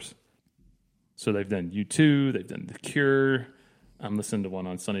 4 hours. So they've done U2, they've done The Cure. I'm listening to one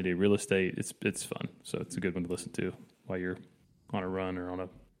on Sunny Day Real Estate. It's fun. So it's a good one to listen to while you're on a run or on a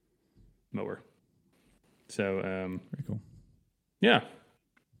mower. So very cool. Yeah.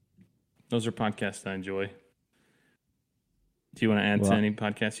 Those are podcasts I enjoy. Do you want to add to any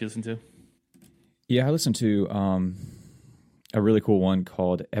podcasts you listen to? Yeah, I listen to a really cool one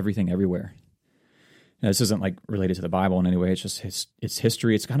called Everything Everywhere. Now, this isn't related to the Bible in any way. It's just it's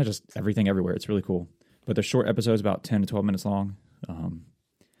history. It's kind of just everything everywhere. It's really cool. But they're short episodes, about 10 to 12 minutes long.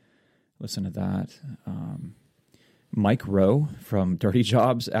 Listen to that. Mike Rowe from Dirty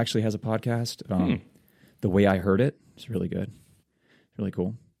Jobs actually has a podcast. The Way I Heard It. It's really good. It's really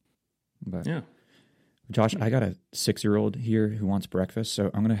cool. But yeah, Josh, I got a 6-year-old here who wants breakfast, so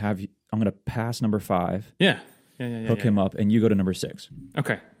I'm gonna pass number 5. Yeah. Hook him up, and you go to number 6.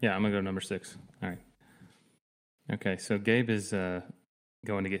 Okay. Yeah, I'm gonna go to number 6. All right. Okay, so Gabe is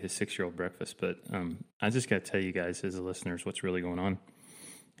going to get his 6-year-old breakfast, but I just got to tell you guys, as the listeners, what's really going on.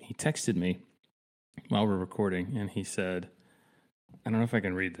 He texted me while we're recording, and he said, I don't know if I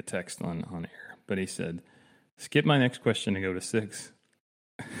can read the text on air, but he said, skip my next question and go to 6.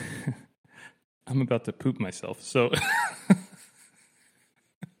 I'm about to poop myself. So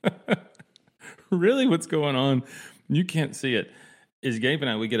really what's going on, you can't see it, is Gabe and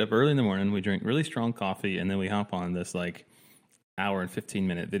I, we get up early in the morning, we drink really strong coffee, and then we hop on this hour and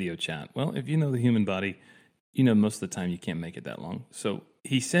 15-minute video chat. Well, if you know the human body, you know most of the time you can't make it that long. So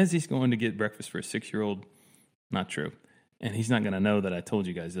he says he's going to get breakfast for a 6-year-old. Not true. And he's not going to know that I told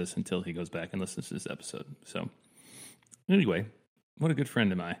you guys this until he goes back and listens to this episode. So anyway, what a good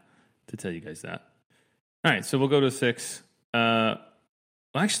friend am I to tell you guys that. All right, so we'll go to 6.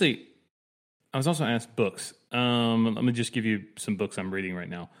 Actually, I was also asked books. Let me just give you some books I'm reading right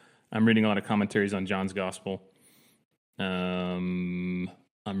now. I'm reading a lot of commentaries on John's Gospel. I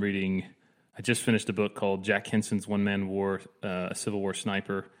just finished a book called Jack Henson's One-Man War, a Civil War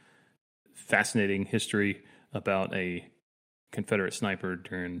Sniper. Fascinating history about a Confederate sniper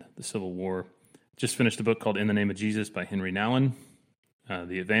during the Civil War. Just finished a book called In the Name of Jesus by Henry Nouwen.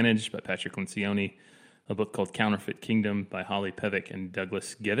 The Advantage by Patrick Lencioni. A book called Counterfeit Kingdom by Holly Pevick and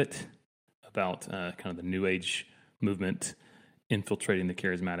Douglas Gevitt, about kind of the New Age movement infiltrating the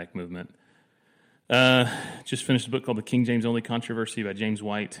charismatic movement. Just finished a book called The King James Only Controversy by James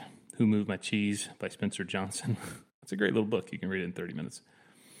White. Who Moved My Cheese by Spencer Johnson. It's a great little book. You can read it in 30 minutes.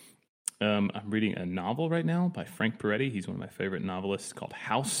 I'm reading a novel right now by Frank Peretti. He's one of my favorite novelists, called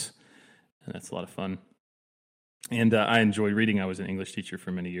House, and that's a lot of fun. And I enjoy reading. I was an English teacher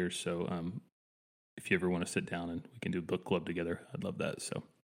for many years, so if you ever want to sit down and we can do a book club together, I'd love that. So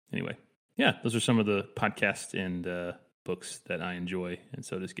anyway, yeah, those are some of the podcasts and books that I enjoy, and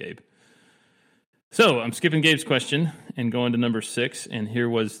so does Gabe. So I'm skipping Gabe's question and going to number 6, and here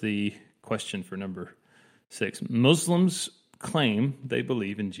was the question for number 6. Muslims claim they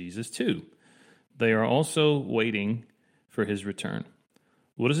believe in Jesus too. They are also waiting for his return.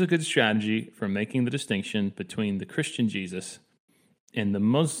 What is a good strategy for making the distinction between the Christian Jesus and the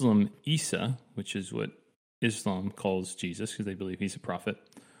Muslim Isa, which is what Islam calls Jesus because they believe he's a prophet,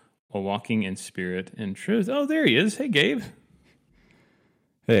 while walking in spirit and truth? Oh, there he is. Hey, Gabe.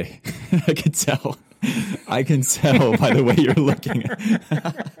 Hey, I can tell. I can tell by the way you're looking.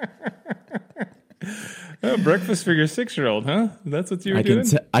 Oh, breakfast for your 6-year-old, huh? That's what you were doing?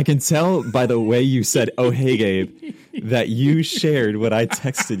 I can tell by the way you said, "Oh, hey, Gabe," that you shared what I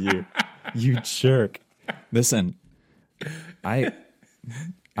texted you. You jerk. Listen, I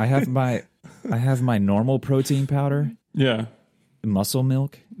have my normal protein powder. Yeah. Muscle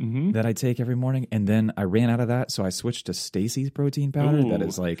milk that I take every morning, and then I ran out of that, so I switched to Stacy's protein powder. Ooh. That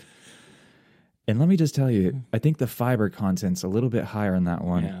is like, and let me just tell you, I think the fiber content's a little bit higher in that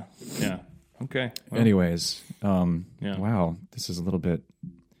one. Yeah. Okay. Well, Anyways, yeah. Wow, this is a little bit.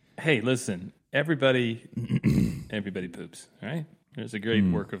 Hey, listen, everybody poops, right? There's a great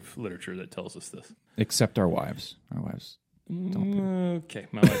work of literature that tells us this. Except our wives. Our wives don't poop. Okay,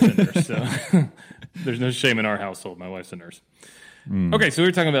 my wife's a nurse, so there's no shame in our household. My wife's a nurse. Okay, so we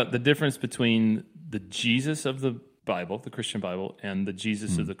were talking about the difference between the Jesus of the Bible, the Christian Bible, and the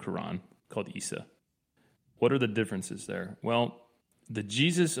Jesus of the Quran, called Isa. What are the differences there? Well, the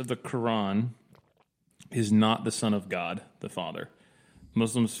Jesus of the Quran is not the Son of God, the Father.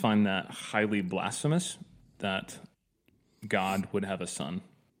 Muslims find that highly blasphemous, that God would have a son.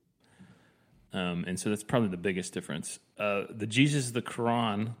 And so that's probably the biggest difference. The Jesus of the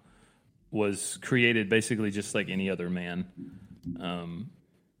Quran was created basically just like any other man.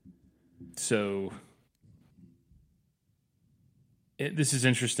 This is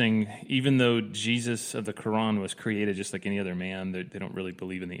interesting. Even though Jesus of the Quran was created just like any other man, they don't really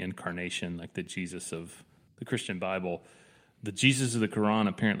believe in the incarnation like the Jesus of the Christian Bible. The Jesus of the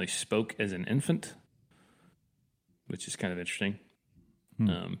Quran spoke as an infant, which is kind of interesting.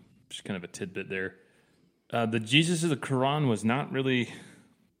 Just kind of a tidbit there. The Jesus of the Quran was not really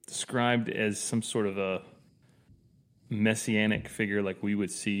described as some sort of a messianic figure like we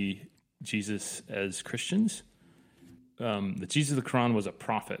would see Jesus as Christians. The Jesus of the Quran was a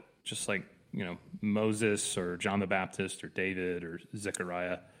prophet, just like Moses or John the Baptist or David or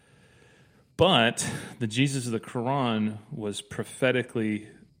Zechariah. But the Jesus of the Quran was prophetically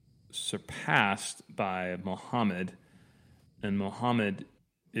surpassed by Muhammad, and Muhammad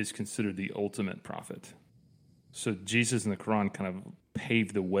is considered the ultimate prophet. So Jesus in the Quran kind of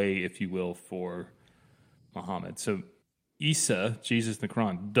paved the way, if you will, for Muhammad. So Isa, Jesus in the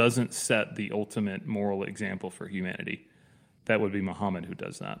Quran, doesn't set the ultimate moral example for humanity. That would be Muhammad who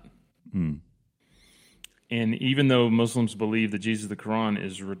does that. And even though Muslims believe that Jesus of the Quran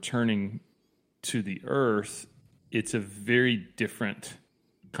is returning to the earth, it's a very different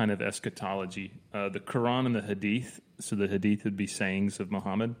kind of eschatology. The Quran and the Hadith, so the Hadith would be sayings of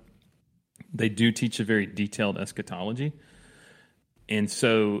Muhammad, they do teach a very detailed eschatology. And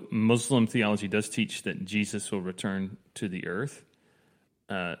so Muslim theology does teach that Jesus will return to the earth.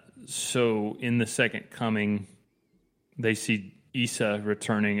 So in the second coming, they see Isa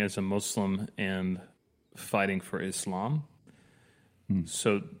returning as a Muslim and fighting for Islam.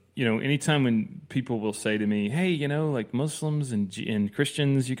 So, anytime when people will say to me, hey, like Muslims and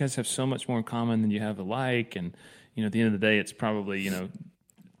Christians, you guys have so much more in common than you have alike. And, at the end of the day, it's probably,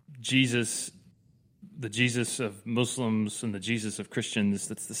 Jesus, the Jesus of Muslims and the Jesus of Christians,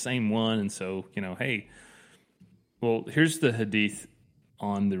 that's the same one. And so, hey, well, here's the hadith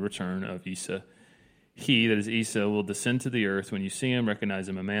on the return of Isa. He, that is Isa, will descend to the earth. When you see him, recognize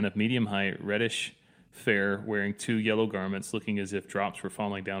him, a man of medium height, reddish fair, wearing 2 yellow garments, looking as if drops were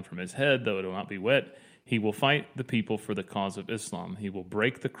falling down from his head, though it will not be wet. He will fight the people for the cause of Islam. He will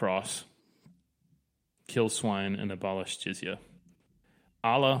break the cross, kill swine, and abolish jizya.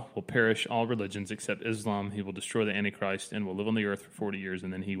 Allah will perish all religions except Islam. He will destroy the Antichrist and will live on the earth for 40 years,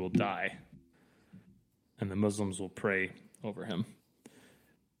 and then he will die. And the Muslims will pray over him.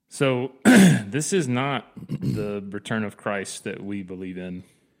 So this is not the return of Christ that we believe in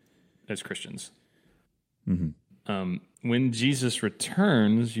as Christians. When Jesus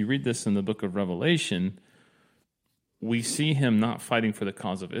returns, you read this in the book of Revelation, we see him not fighting for the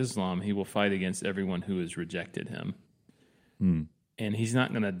cause of Islam. He will fight against everyone who has rejected him. And he's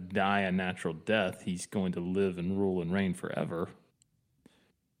not going to die a natural death. He's going to live and rule and reign forever.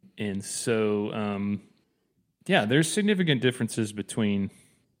 And so, there's significant differences between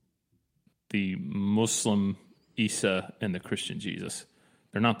the Muslim Isa and the Christian Jesus.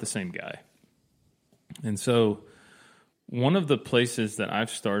 They're not the same guy. And so one of the places that I've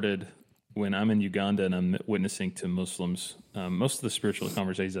started when I'm in Uganda and I'm witnessing to Muslims, most of the spiritual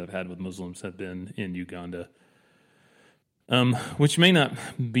conversations I've had with Muslims have been in Uganda, which may not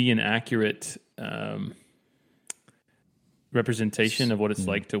be an accurate representation of what it's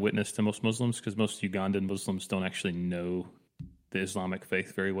like to witness to most Muslims, because most Ugandan Muslims don't actually know the Islamic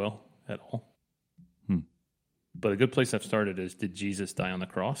faith very well at all. But a good place I've started is, did Jesus die on the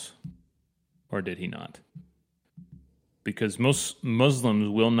cross or did he not? Because most Muslims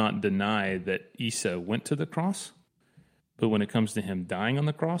will not deny that Isa went to the cross, but when it comes to him dying on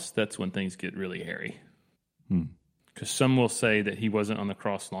the cross, that's when things get really hairy. Because some will say that he wasn't on the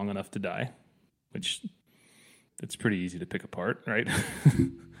cross long enough to die, which it's pretty easy to pick apart, right?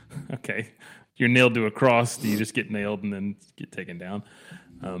 Okay, you're nailed to a cross, do you just get nailed and then get taken down?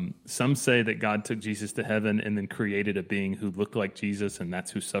 Some say that God took Jesus to heaven and then created a being who looked like Jesus, and that's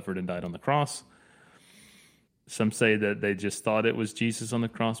who suffered and died on the cross. Some say that they just thought it was Jesus on the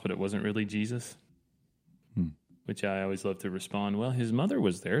cross, but it wasn't really Jesus, which I always love to respond, well, his mother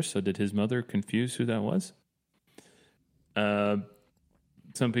was there, so did his mother confuse who that was?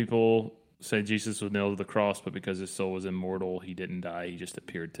 Some people say Jesus was nailed to the cross, but because his soul was immortal, he didn't die, he just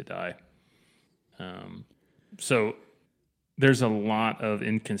appeared to die. So there's a lot of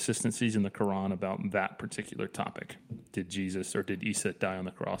inconsistencies in the Quran about that particular topic. Did Jesus or did Isa die on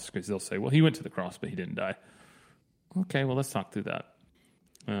the cross? Because they'll say, well, he went to the cross, but he didn't die. Okay, well, let's talk through that.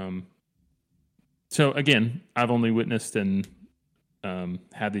 So again, I've only witnessed and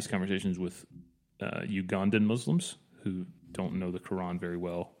had these conversations with Ugandan Muslims who don't know the Quran very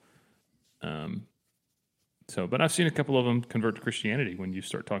well. But I've seen a couple of them convert to Christianity when you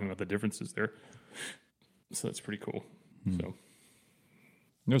start talking about the differences there. So that's pretty cool. So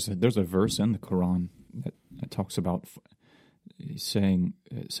there's a verse in the Quran that talks about it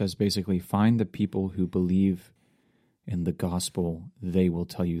says basically, find the people who believe in the gospel, they will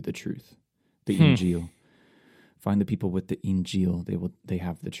tell you the truth. The Injil. Find the people with the Injil, they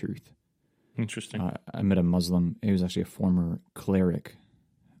have the truth. Interesting. I met a Muslim. He was actually a former cleric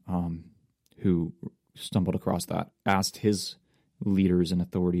who stumbled across that, asked his leaders in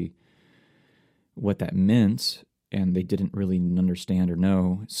authority what that meant, and they didn't really understand or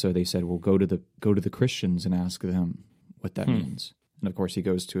know. So they said, well, go to the Christians and ask them what that means. And of course, he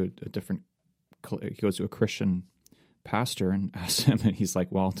goes to a Christian pastor and asks him, and he's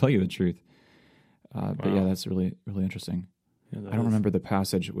like, well, I'll tell you the truth. But yeah, that's really, really interesting. Yeah, I don't remember the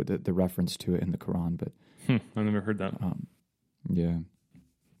passage with the reference to it in the Quran, but I've never heard that. Yeah.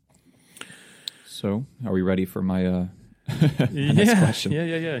 So, are we ready for my next question? Yeah.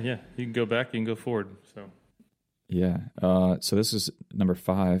 You can go back, you can go forward. So, yeah. So this is number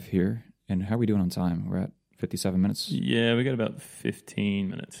 5 here, and how are we doing on time? We're at 57 minutes. Yeah, we got about 15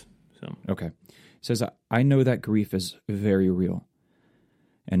 minutes. So, okay. It says, I know that grief is very real,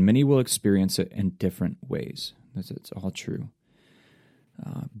 and many will experience it in different ways. It's all true.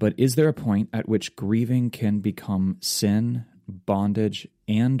 But is there a point at which grieving can become sin, bondage,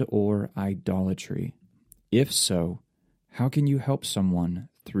 and or idolatry? If so, how can you help someone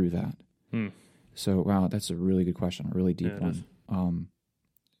through that? So, wow, that's a really good question, a really deep one.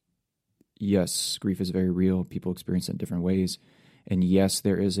 Yes, grief is very real. People experience it in different ways. And yes,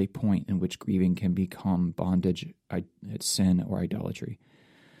 there is a point in which grieving can become bondage, sin, or idolatry.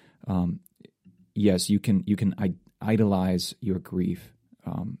 Yes, you can idolize your grief.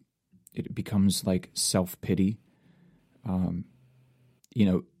 It becomes like self-pity.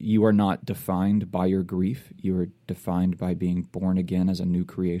 You are not defined by your grief. You are defined by being born again as a new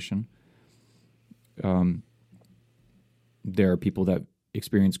creation. There are people that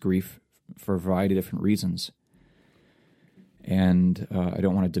experience grief for a variety of different reasons. And I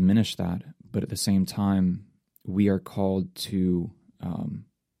don't want to diminish that, but at the same time, we are called to,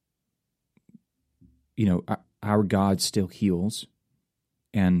 our God still heals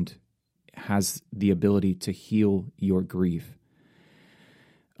and has the ability to heal your grief,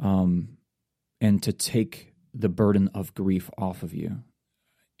 and to take the burden of grief off of you.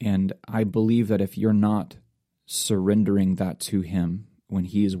 And I believe that if you're not surrendering that to Him when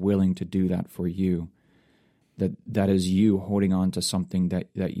He is willing to do that for you, that is you holding on to something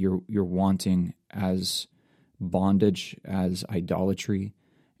that you're wanting as bondage, as idolatry,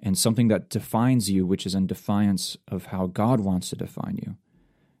 and something that defines you, which is in defiance of how God wants to define you.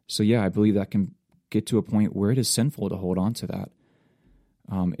 So yeah, I believe that can get to a point where it is sinful to hold on to that.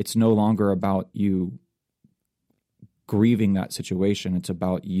 It's no longer about you grieving that situation. It's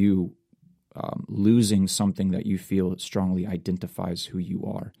about you losing something that you feel strongly identifies who you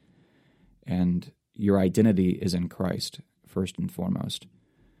are. and your identity is in Christ first and foremost.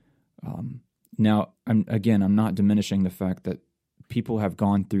 Now, I'm not diminishing the fact that people have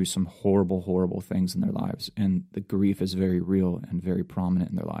gone through some horrible, horrible things in their lives, and the grief is very real and very prominent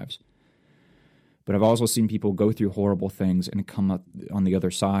in their lives. But I've also seen people go through horrible things and come up on the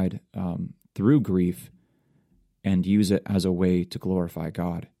other side through grief and use it as a way to glorify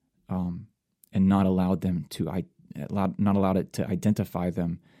God, and not allow it to identify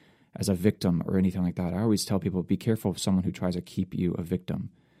them as a victim or anything like that. I always tell people, be careful of someone who tries to keep you a victim.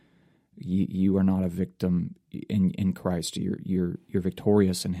 You are not a victim in Christ. You're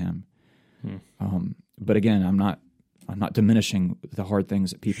victorious in Him. But again, I'm not diminishing the hard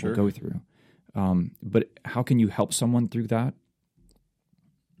things that people go through. But how can you help someone through that?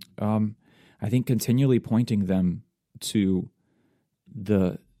 I think continually pointing them to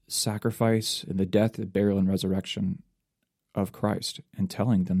the sacrifice and the death, the burial, and resurrection of Christ, and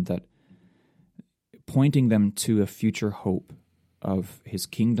telling them that, pointing them to a future hope of His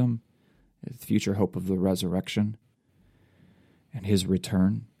kingdom, the future hope of the resurrection and His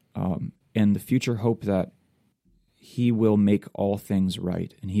return, and the future hope that He will make all things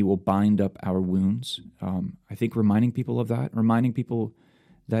right and He will bind up our wounds. I think reminding people of that, reminding people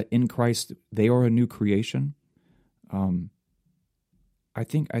that in Christ they are a new creation. I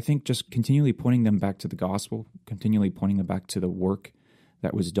think just continually pointing them back to the gospel, continually pointing them back to the work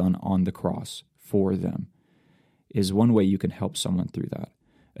that was done on the cross for them, is one way you can help someone through that.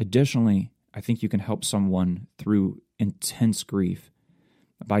 Additionally, I think you can help someone through intense grief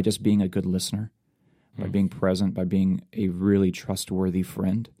by just being a good listener, by being present, by being a really trustworthy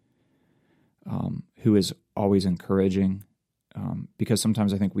friend who is always encouraging. Because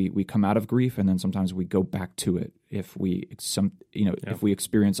sometimes I think we come out of grief and then sometimes we go back to it. If we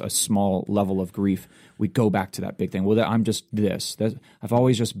experience a small level of grief, we go back to that big thing. Well, I'm just this. I've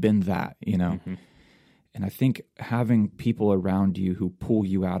always just been that, Mm-hmm. And I think having people around you who pull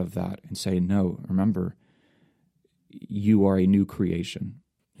you out of that and say, no, remember, you are a new creation.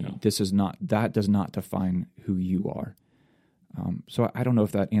 Yeah. That does not define who you are. So I don't know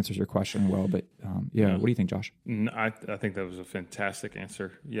if that answers your question well, but what do you think, Josh? I think that was a fantastic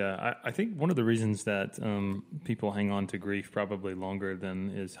answer. Yeah, I think one of the reasons that people hang on to grief probably longer than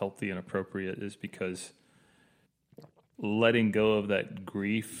is healthy and appropriate is because letting go of that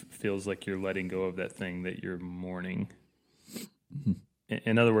grief feels like you're letting go of that thing that you're mourning. Mm-hmm.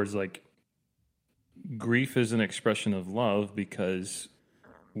 In other words, like, grief is an expression of love because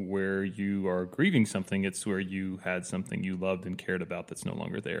where you are grieving something, it's where you had something you loved and cared about that's no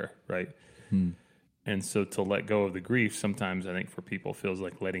longer there, right? And so to let go of the grief, sometimes I think for people feels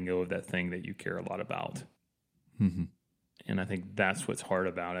like letting go of that thing that you care a lot about. Mm-hmm. And I think that's what's hard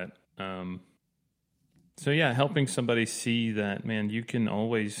about it. Helping somebody see that, man, you can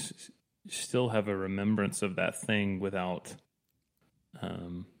always still have a remembrance of that thing without,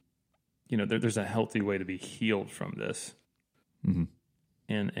 there's a healthy way to be healed from this. Mm-hmm.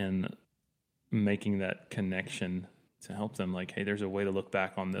 And making that connection to help them, like, hey, there's a way to look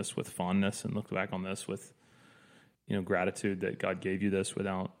back on this with fondness and look back on this with, gratitude that God gave you this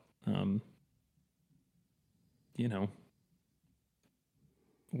without,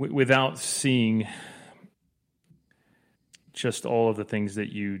 without seeing just all of the things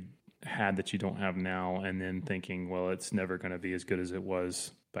that you had that you don't have now, and then thinking, well, it's never going to be as good as it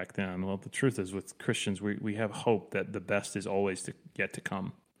was back then. Well, the truth is, with Christians, we have hope that the best is always yet to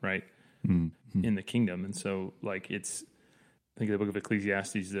come, right? Mm-hmm. In the kingdom. And so, like, I think of the book of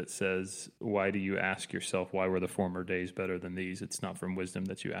Ecclesiastes that says, why do you ask yourself, why were the former days better than these? It's not from wisdom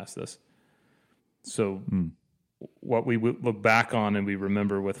that you ask this. So what we look back on and we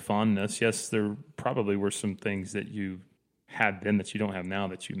remember with fondness, yes, there probably were some things that you had then that you don't have now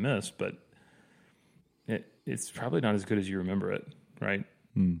that you miss, but it's probably not as good as you remember it, right?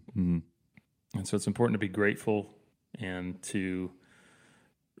 Mm-hmm. And so it's important to be grateful and to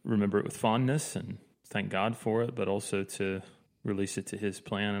remember it with fondness and thank God for it, but also to release it to His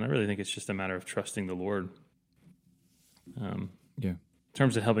plan. And I really think it's just a matter of trusting the Lord. In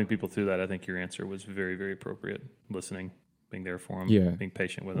terms of helping people through that, I think your answer was very, very appropriate. Listening, being there for them, being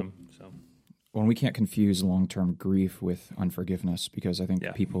patient with them. So, well, we can't confuse long-term grief with unforgiveness, because I think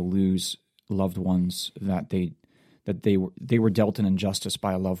people lose loved ones that they were dealt an injustice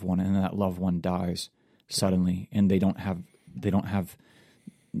by a loved one, and that loved one dies suddenly, and they don't have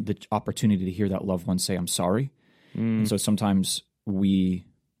the opportunity to hear that loved one say, "I'm sorry." And so sometimes we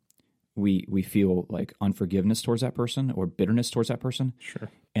feel like unforgiveness towards that person or bitterness towards that person. Sure.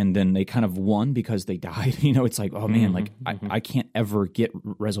 And then they kind of won because they died. It's like, oh man, like I can't ever get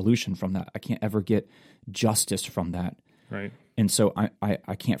resolution from that. I can't ever get justice from that. Right. And so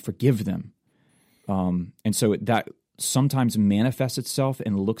I can't forgive them. And so that sometimes manifests itself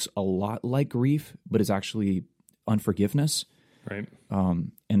and looks a lot like grief, but is actually unforgiveness. Right.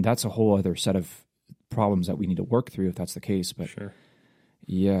 And that's a whole other set of problems that we need to work through if that's the case. But sure.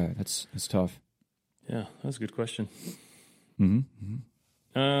 Yeah, that's tough. Yeah, that's a good question.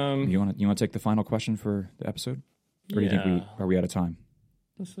 Mm-hmm. You want to take the final question for the episode, or do you think are we out of time?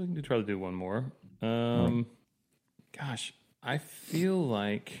 Let's try to do one more. Right. Gosh, I feel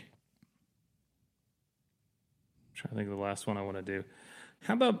like I'm trying to think of the last one I want to do.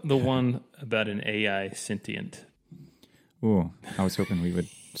 How about the one about an AI sentient? Oh, I was hoping we would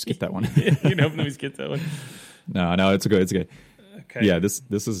skip that one. You know, we skip that one. No, it's good. It's good. Okay. Yeah, this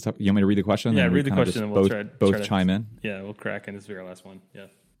is tough. You want me to read the question? Yeah, read the question, and we'll both chime in. Yeah, we'll crack in this very last one. Yeah.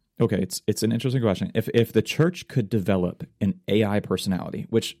 Okay, it's an interesting question. If the church could develop an AI personality,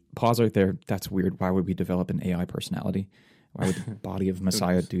 which pause right there, that's weird. Why would we develop an AI personality? Why would the body of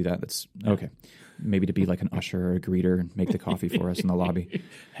Messiah do that? That's okay. Maybe to be like an usher or a greeter and make the coffee for us in the lobby.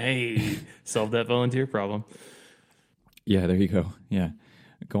 Hey, solve that volunteer problem. Yeah, there you go. Yeah,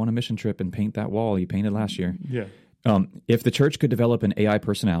 go on a mission trip and paint that wall you painted last year. Yeah. If the church could develop an AI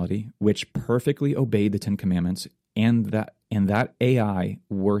personality which perfectly obeyed the Ten Commandments, and that AI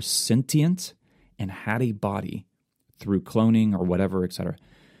were sentient and had a body through cloning or whatever, etc.,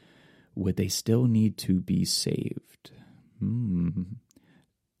 would they still need to be saved?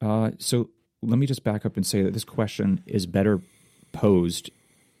 So let me just back up and say that this question is better posed.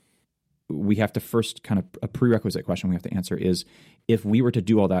 We have to first a prerequisite question we have to answer is, if we were to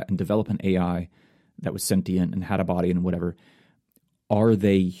do all that and develop an AI that was sentient and had a body and whatever, are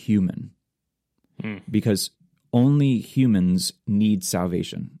they human? Because only humans need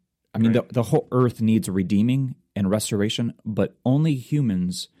salvation. I mean, right. the whole earth needs redeeming and restoration, but only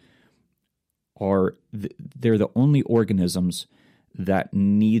humans they're the only organisms that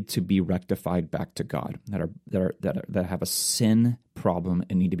need to be rectified back to God, that have a sin problem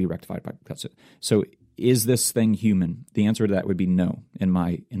and need to be rectified back. That's it. So, is this thing human? The answer to that would be no, in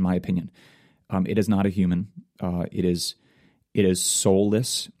my opinion. It is not a human. It is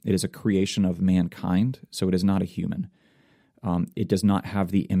soulless. It is a creation of mankind, so it is not a human. It does not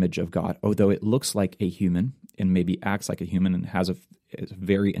have the image of God, although it looks like a human and maybe acts like a human and has a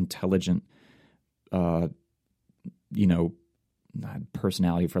very intelligent,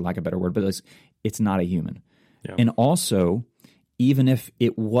 personality, for lack of a better word, but it's not a human. Yeah. And also, even if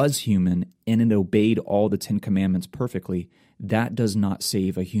it was human and it obeyed all the Ten Commandments perfectly, that does not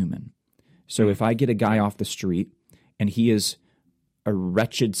save a human. So if I get a guy off the street and he is a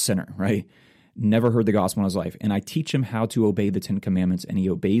wretched sinner, right? Never heard the gospel in his life, and I teach him how to obey the Ten Commandments and he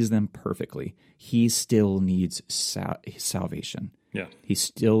obeys them perfectly, he still needs salvation. Yeah. He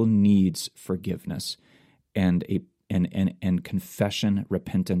still needs forgiveness and and confession,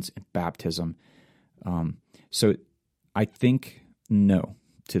 repentance, and baptism. So I think no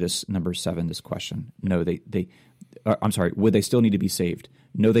to this number 7, this question. No, I'm sorry, would they still need to be saved?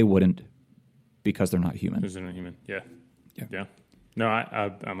 No, they wouldn't, because they're not human. Because they're not human, yeah. No,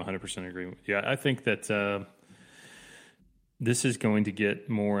 I'm 100% agree. Yeah, I think that this is going to get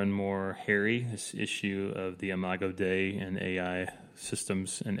more and more hairy, this issue of the Imago Dei and AI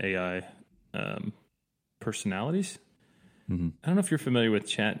systems and AI personalities. Mm-hmm. I don't know if you're familiar with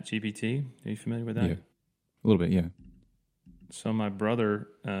ChatGPT. Are you familiar with that? Yeah, a little bit, yeah. So my brother,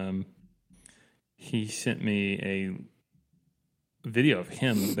 he sent me a video of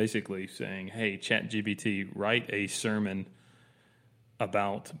him basically saying, hey, ChatGPT, write a sermon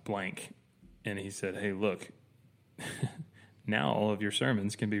about blank. And he said, hey, look, now all of your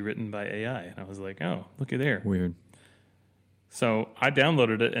sermons can be written by AI. And I was like, oh, looky there. Weird. So I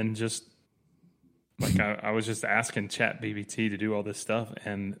downloaded it and just, like, I was just asking ChatGPT to do all this stuff.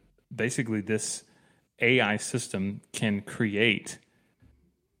 And basically this AI system can create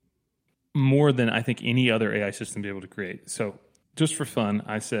more than I think any other AI system be able to create. So just for fun,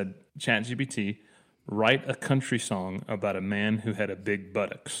 I said, ChatGPT, write a country song about a man who had a big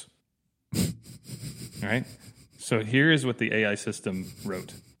buttocks. All right? So here is what the AI system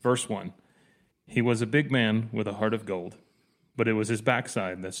wrote. Verse 1, he was a big man with a heart of gold, but it was his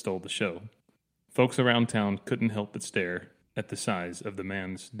backside that stole the show. Folks around town couldn't help but stare at the size of the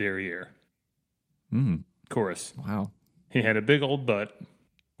man's derriere. Chorus. Wow. He had a big old butt,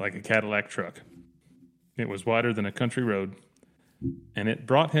 like a Cadillac truck. It was wider than a country road, and it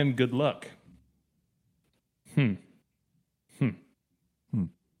brought him good luck. He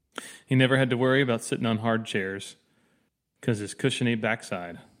never had to worry about sitting on hard chairs because his cushiony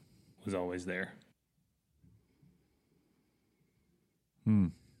backside was always there.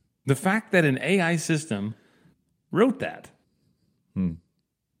 The fact that an AI system wrote that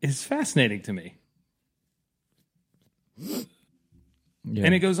is fascinating to me. Yeah.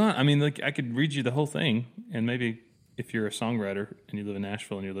 And it goes on. I mean, like, I could read you the whole thing, and maybe if you're a songwriter and you live in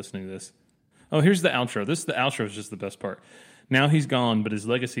Nashville and you're listening to this. Oh, here's the outro. The outro is just the best part. Now he's gone, but his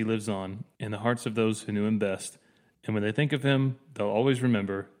legacy lives on in the hearts of those who knew him best. And when they think of him, they'll always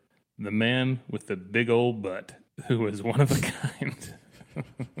remember the man with the big old butt who was one of a kind.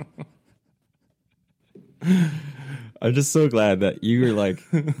 I'm just so glad that you're like,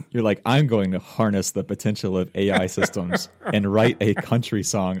 I'm going to harness the potential of AI systems and write a country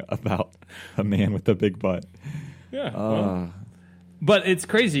song about a man with a big butt. Yeah. But it's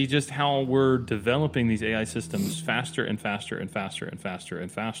crazy just how we're developing these AI systems faster and faster and faster and faster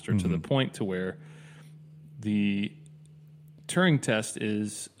and faster to the point to where the Turing test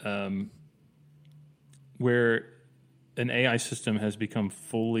is where an AI system has become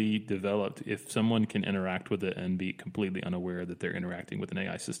fully developed if someone can interact with it and be completely unaware that they're interacting with an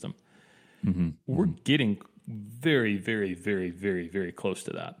AI system. We're getting very, very, very, very, very close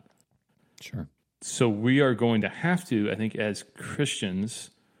to that. Sure. So we are going to have to, I think, as Christians,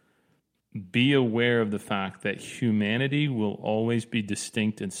 be aware of the fact that humanity will always be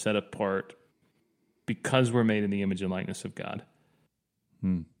distinct and set apart because we're made in the image and likeness of God.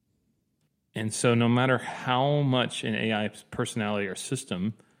 And so no matter how much an AI personality or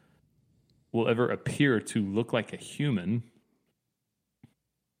system will ever appear to look like a human,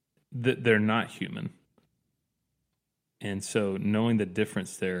 that they're not human. And so knowing the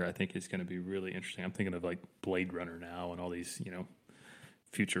difference there, I think, is going to be really interesting. I'm thinking of like Blade Runner now and all these,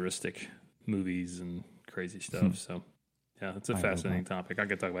 futuristic movies and crazy stuff. So, yeah, it's a fascinating topic. I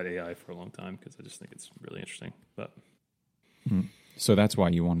could talk about AI for a long time because I just think it's really interesting. But So that's why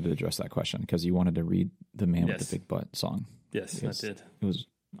you wanted to address that question, because you wanted to read the Man with the Big Butt song. Yes, I did. It was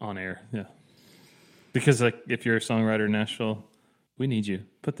on air, yeah. Because like, if you're a songwriter in Nashville, we need you.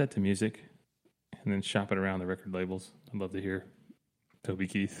 Put that to music. And then shop it around the record labels. I'd love to hear Toby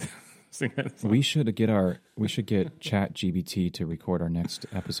Keith sing that song. We should get ChatGPT to record our next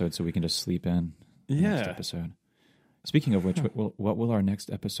episode so we can just sleep in the next episode. Speaking of which, what will our next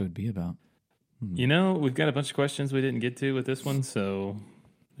episode be about? We've got a bunch of questions we didn't get to with this one, so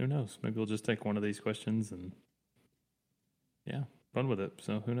who knows? Maybe we'll just take one of these questions and run with it.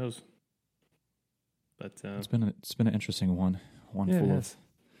 So who knows? But it's been an interesting one full of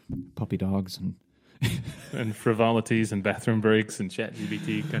puppy dogs and frivolities and bathroom breaks and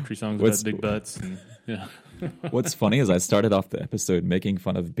ChatGPT country songs about big butts. And, What's funny is I started off the episode making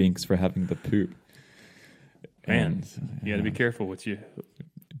fun of Binks for having the poop. Man, you got to be careful with you.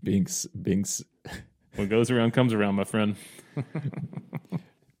 Binks. What goes around comes around, my friend.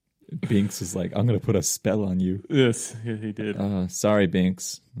 Binks is like, I'm going to put a spell on you. Yes, he did. Sorry,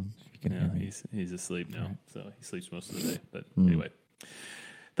 Binks. He's asleep now, so he sleeps most of the day. But anyway.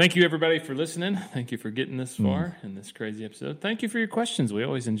 Thank you, everybody, for listening. Thank you for getting this far in this crazy episode. Thank you for your questions. We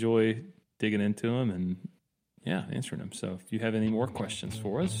always enjoy digging into them and, answering them. So if you have any more questions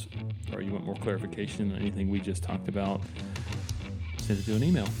for us or you want more clarification on anything we just talked about, send it to an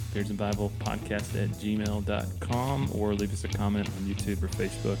email, beardsandbiblepodcast@gmail.com, or leave us a comment on YouTube or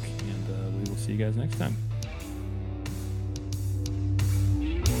Facebook, and we will see you guys next time.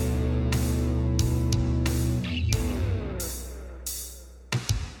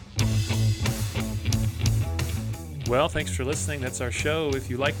 Well, thanks for listening. That's our show. If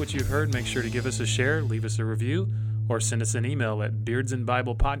you like what you heard, make sure to give us a share, leave us a review, or send us an email at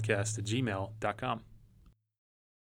beardsandbiblepodcast@gmail.com.